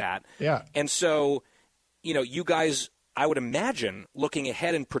love that. Yeah. And so, you guys, I would imagine, looking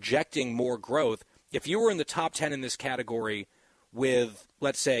ahead and projecting more growth, if you were in the top 10 in this category with,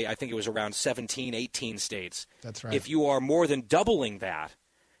 let's say, I think it was around 17, 18 states. That's right. If you are more than doubling that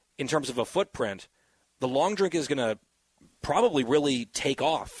in terms of a footprint, the long drink is going to probably really take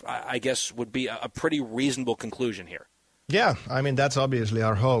off, I guess would be a pretty reasonable conclusion here. Yeah, I mean, that's obviously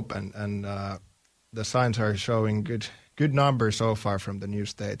our hope, and the signs are showing good numbers so far from the new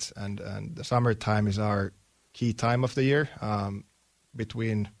states, and the summertime is our key time of the year.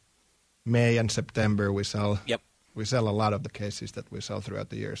 Between May and September, we sell a lot of the cases that we sell throughout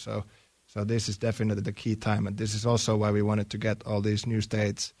the year. So this is definitely the key time, and this is also why we wanted to get all these new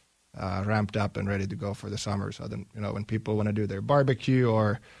states ramped up and ready to go for the summer. So then, when people want to do their barbecue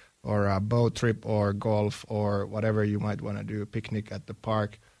or a boat trip or golf or whatever you might want to do, a picnic at the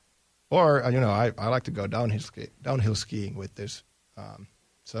park, or I like to go downhill skiing with this.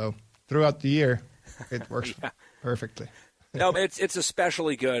 So throughout the year, it works perfectly. No, it's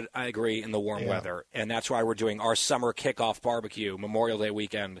especially good, I agree, in the warm weather, and that's why we're doing our summer kickoff barbecue Memorial Day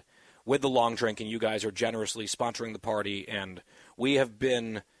weekend with the long drink, and you guys are generously sponsoring the party, and we have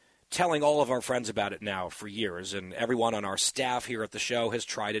been telling all of our friends about it now for years, and everyone on our staff here at the show has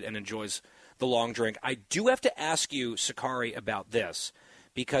tried it and enjoys the long drink. I do have to ask you, Sakari, about this,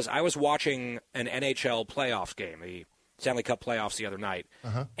 because I was watching an NHL playoffs game, the Stanley Cup playoffs the other night,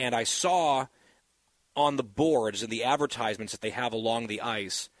 and I saw on the boards and the advertisements that they have along the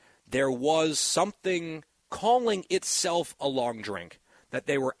ice, there was something calling itself a long drink that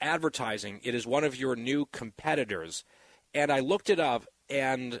they were advertising. It is one of your new competitors, and I looked it up,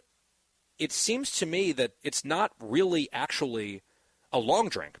 and it seems to me that it's not really actually a long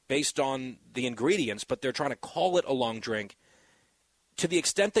drink based on the ingredients, but they're trying to call it a long drink. To the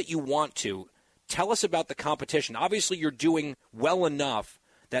extent that you want to, tell us about the competition. Obviously, you're doing well enough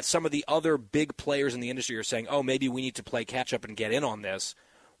that some of the other big players in the industry are saying, oh, maybe we need to play catch-up and get in on this.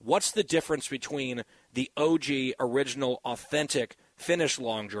 What's the difference between the OG, original, authentic Finnish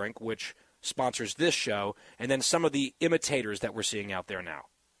long drink, which sponsors this show, and then some of the imitators that we're seeing out there now?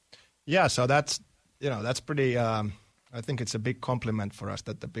 Yeah, so that's pretty, I think it's a big compliment for us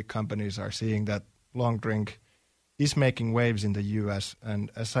that the big companies are seeing that long drink is making waves in the U.S.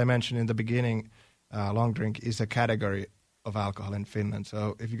 And as I mentioned in the beginning, long drink is a category of alcohol in Finland.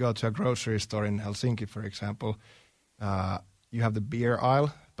 So if you go to a grocery store in Helsinki, for example, you have the beer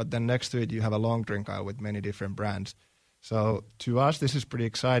aisle, but then next to it you have a long drink aisle with many different brands. So to us, this is pretty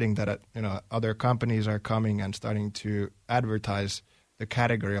exciting that other companies are coming and starting to advertise the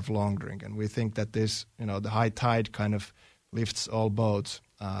category of long drink, and we think that this, the high tide kind of lifts all boats.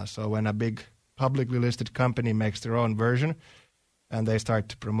 So when a big publicly listed company makes their own version and they start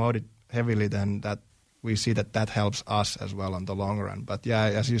to promote it heavily, then that we see that helps us as well on the long run. But yeah,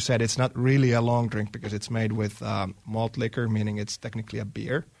 as you said, it's not really a long drink because it's made with malt liquor, meaning it's technically a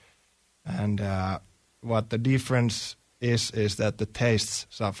beer. And what the difference is that the taste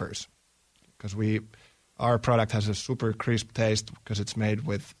suffers because our product has a super crisp taste because it's made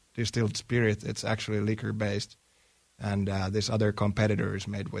with distilled spirit. It's actually liquor-based. And this other competitor is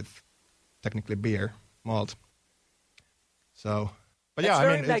made with technically beer, malt. So, but yeah,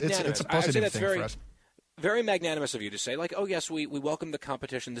 I mean, it's a positive thing for us. Very magnanimous of you to say, like, oh, yes, we welcome the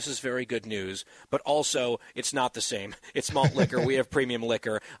competition. This is very good news. But also, it's not the same. It's malt liquor. We have premium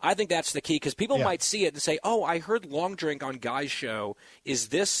liquor. I think that's the key because people might see it and say, oh, I heard long drink on Guy's show. Is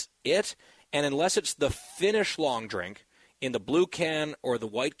this it? And unless it's the Finnish long drink in the blue can or the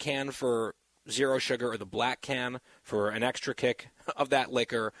white can for zero sugar or the black can for an extra kick of that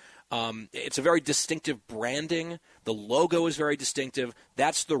liquor, it's a very distinctive branding. The logo is very distinctive.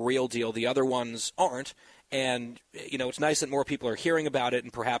 That's the real deal. The other ones aren't. And, it's nice that more people are hearing about it,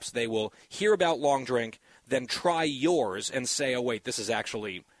 and perhaps they will hear about Long Drink, then try yours and say, oh, wait, this is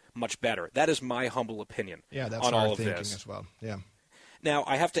actually much better. That is my humble opinion that's on our all of thinking this as well. Yeah. Now,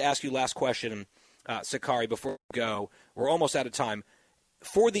 I have to ask you last question, Sakari, before we go. We're almost out of time.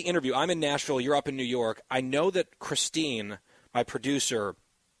 For the interview, I'm in Nashville, you're up in New York. I know that Christine, my producer,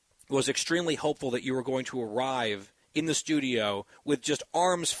 was extremely hopeful that you were going to arrive in the studio with just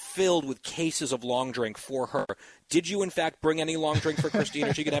arms filled with cases of Long Drink for her. Did you, in fact, bring any Long Drink for Christine,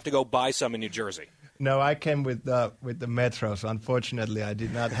 or she could have to go buy some in New Jersey? No, I came with the Metro, so unfortunately I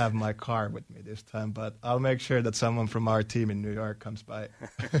did not have my car with me this time, but I'll make sure that someone from our team in New York comes by.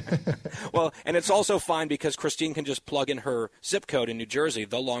 Well, and it's also fine because Christine can just plug in her zip code in New Jersey,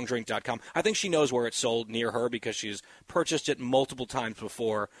 thelongdrink.com. I think she knows where it's sold near her because she's purchased it multiple times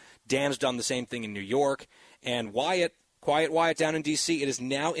before. Dan's done the same thing in New York. And Quiet Wyatt down in D.C., it is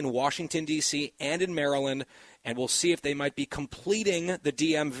now in Washington, D.C. and in Maryland. And we'll see if they might be completing the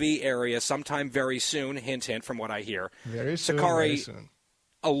DMV area sometime very soon. Hint, hint, from what I hear. Very soon, Sakari, very soon.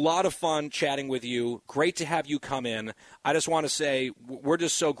 A lot of fun chatting with you. Great to have you come in. I just want to say we're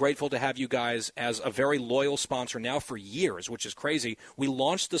just so grateful to have you guys as a very loyal sponsor now for years, which is crazy. We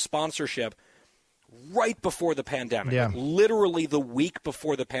launched the sponsorship right before the pandemic, literally the week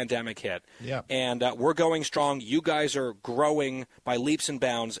before the pandemic hit. Yeah. And we're going strong. You guys are growing by leaps and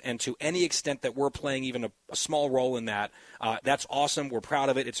bounds, and to any extent that we're playing even a small role in that, that's awesome. We're proud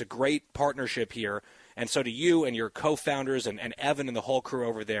of it. It's a great partnership here. And so to you and your co-founders and Evan and the whole crew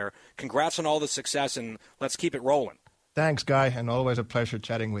over there, congrats on all the success, and let's keep it rolling. Thanks, Guy, and always a pleasure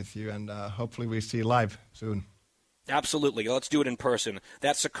chatting with you, and hopefully we see you live soon. Absolutely. Let's do it in person.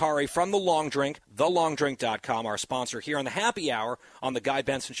 That's Sakari from The Long Drink, thelongdrink.com, our sponsor here on the Happy Hour on the Guy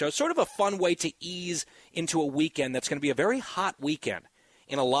Benson Show. Sort of a fun way to ease into a weekend that's going to be a very hot weekend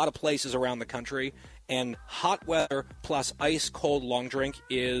in a lot of places around the country. And hot weather plus ice-cold long drink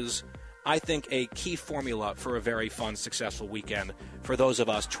is, I think, a key formula for a very fun, successful weekend for those of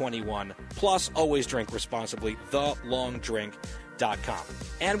us 21 plus. Always drink responsibly, thelongdrink.com.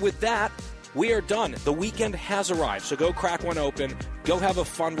 And with that, we are done. The weekend has arrived, so go crack one open. Go have a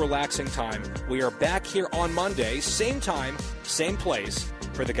fun, relaxing time. We are back here on Monday, same time, same place,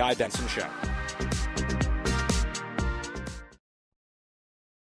 for The Guy Benson Show.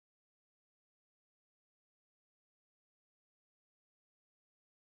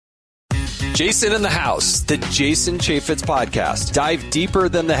 Jason in the House, the Jason Chaffetz Podcast. Dive deeper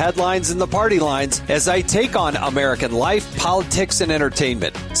than the headlines and the party lines as I take on American life, politics, and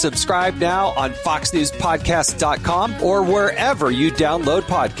entertainment. Subscribe now on FoxNewsPodcast.com or wherever you download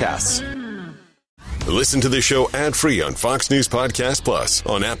podcasts. Listen to the show ad-free on Fox News Podcast Plus,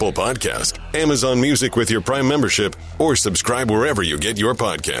 on Apple Podcast, Amazon Music with your Prime membership, or subscribe wherever you get your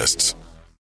podcasts.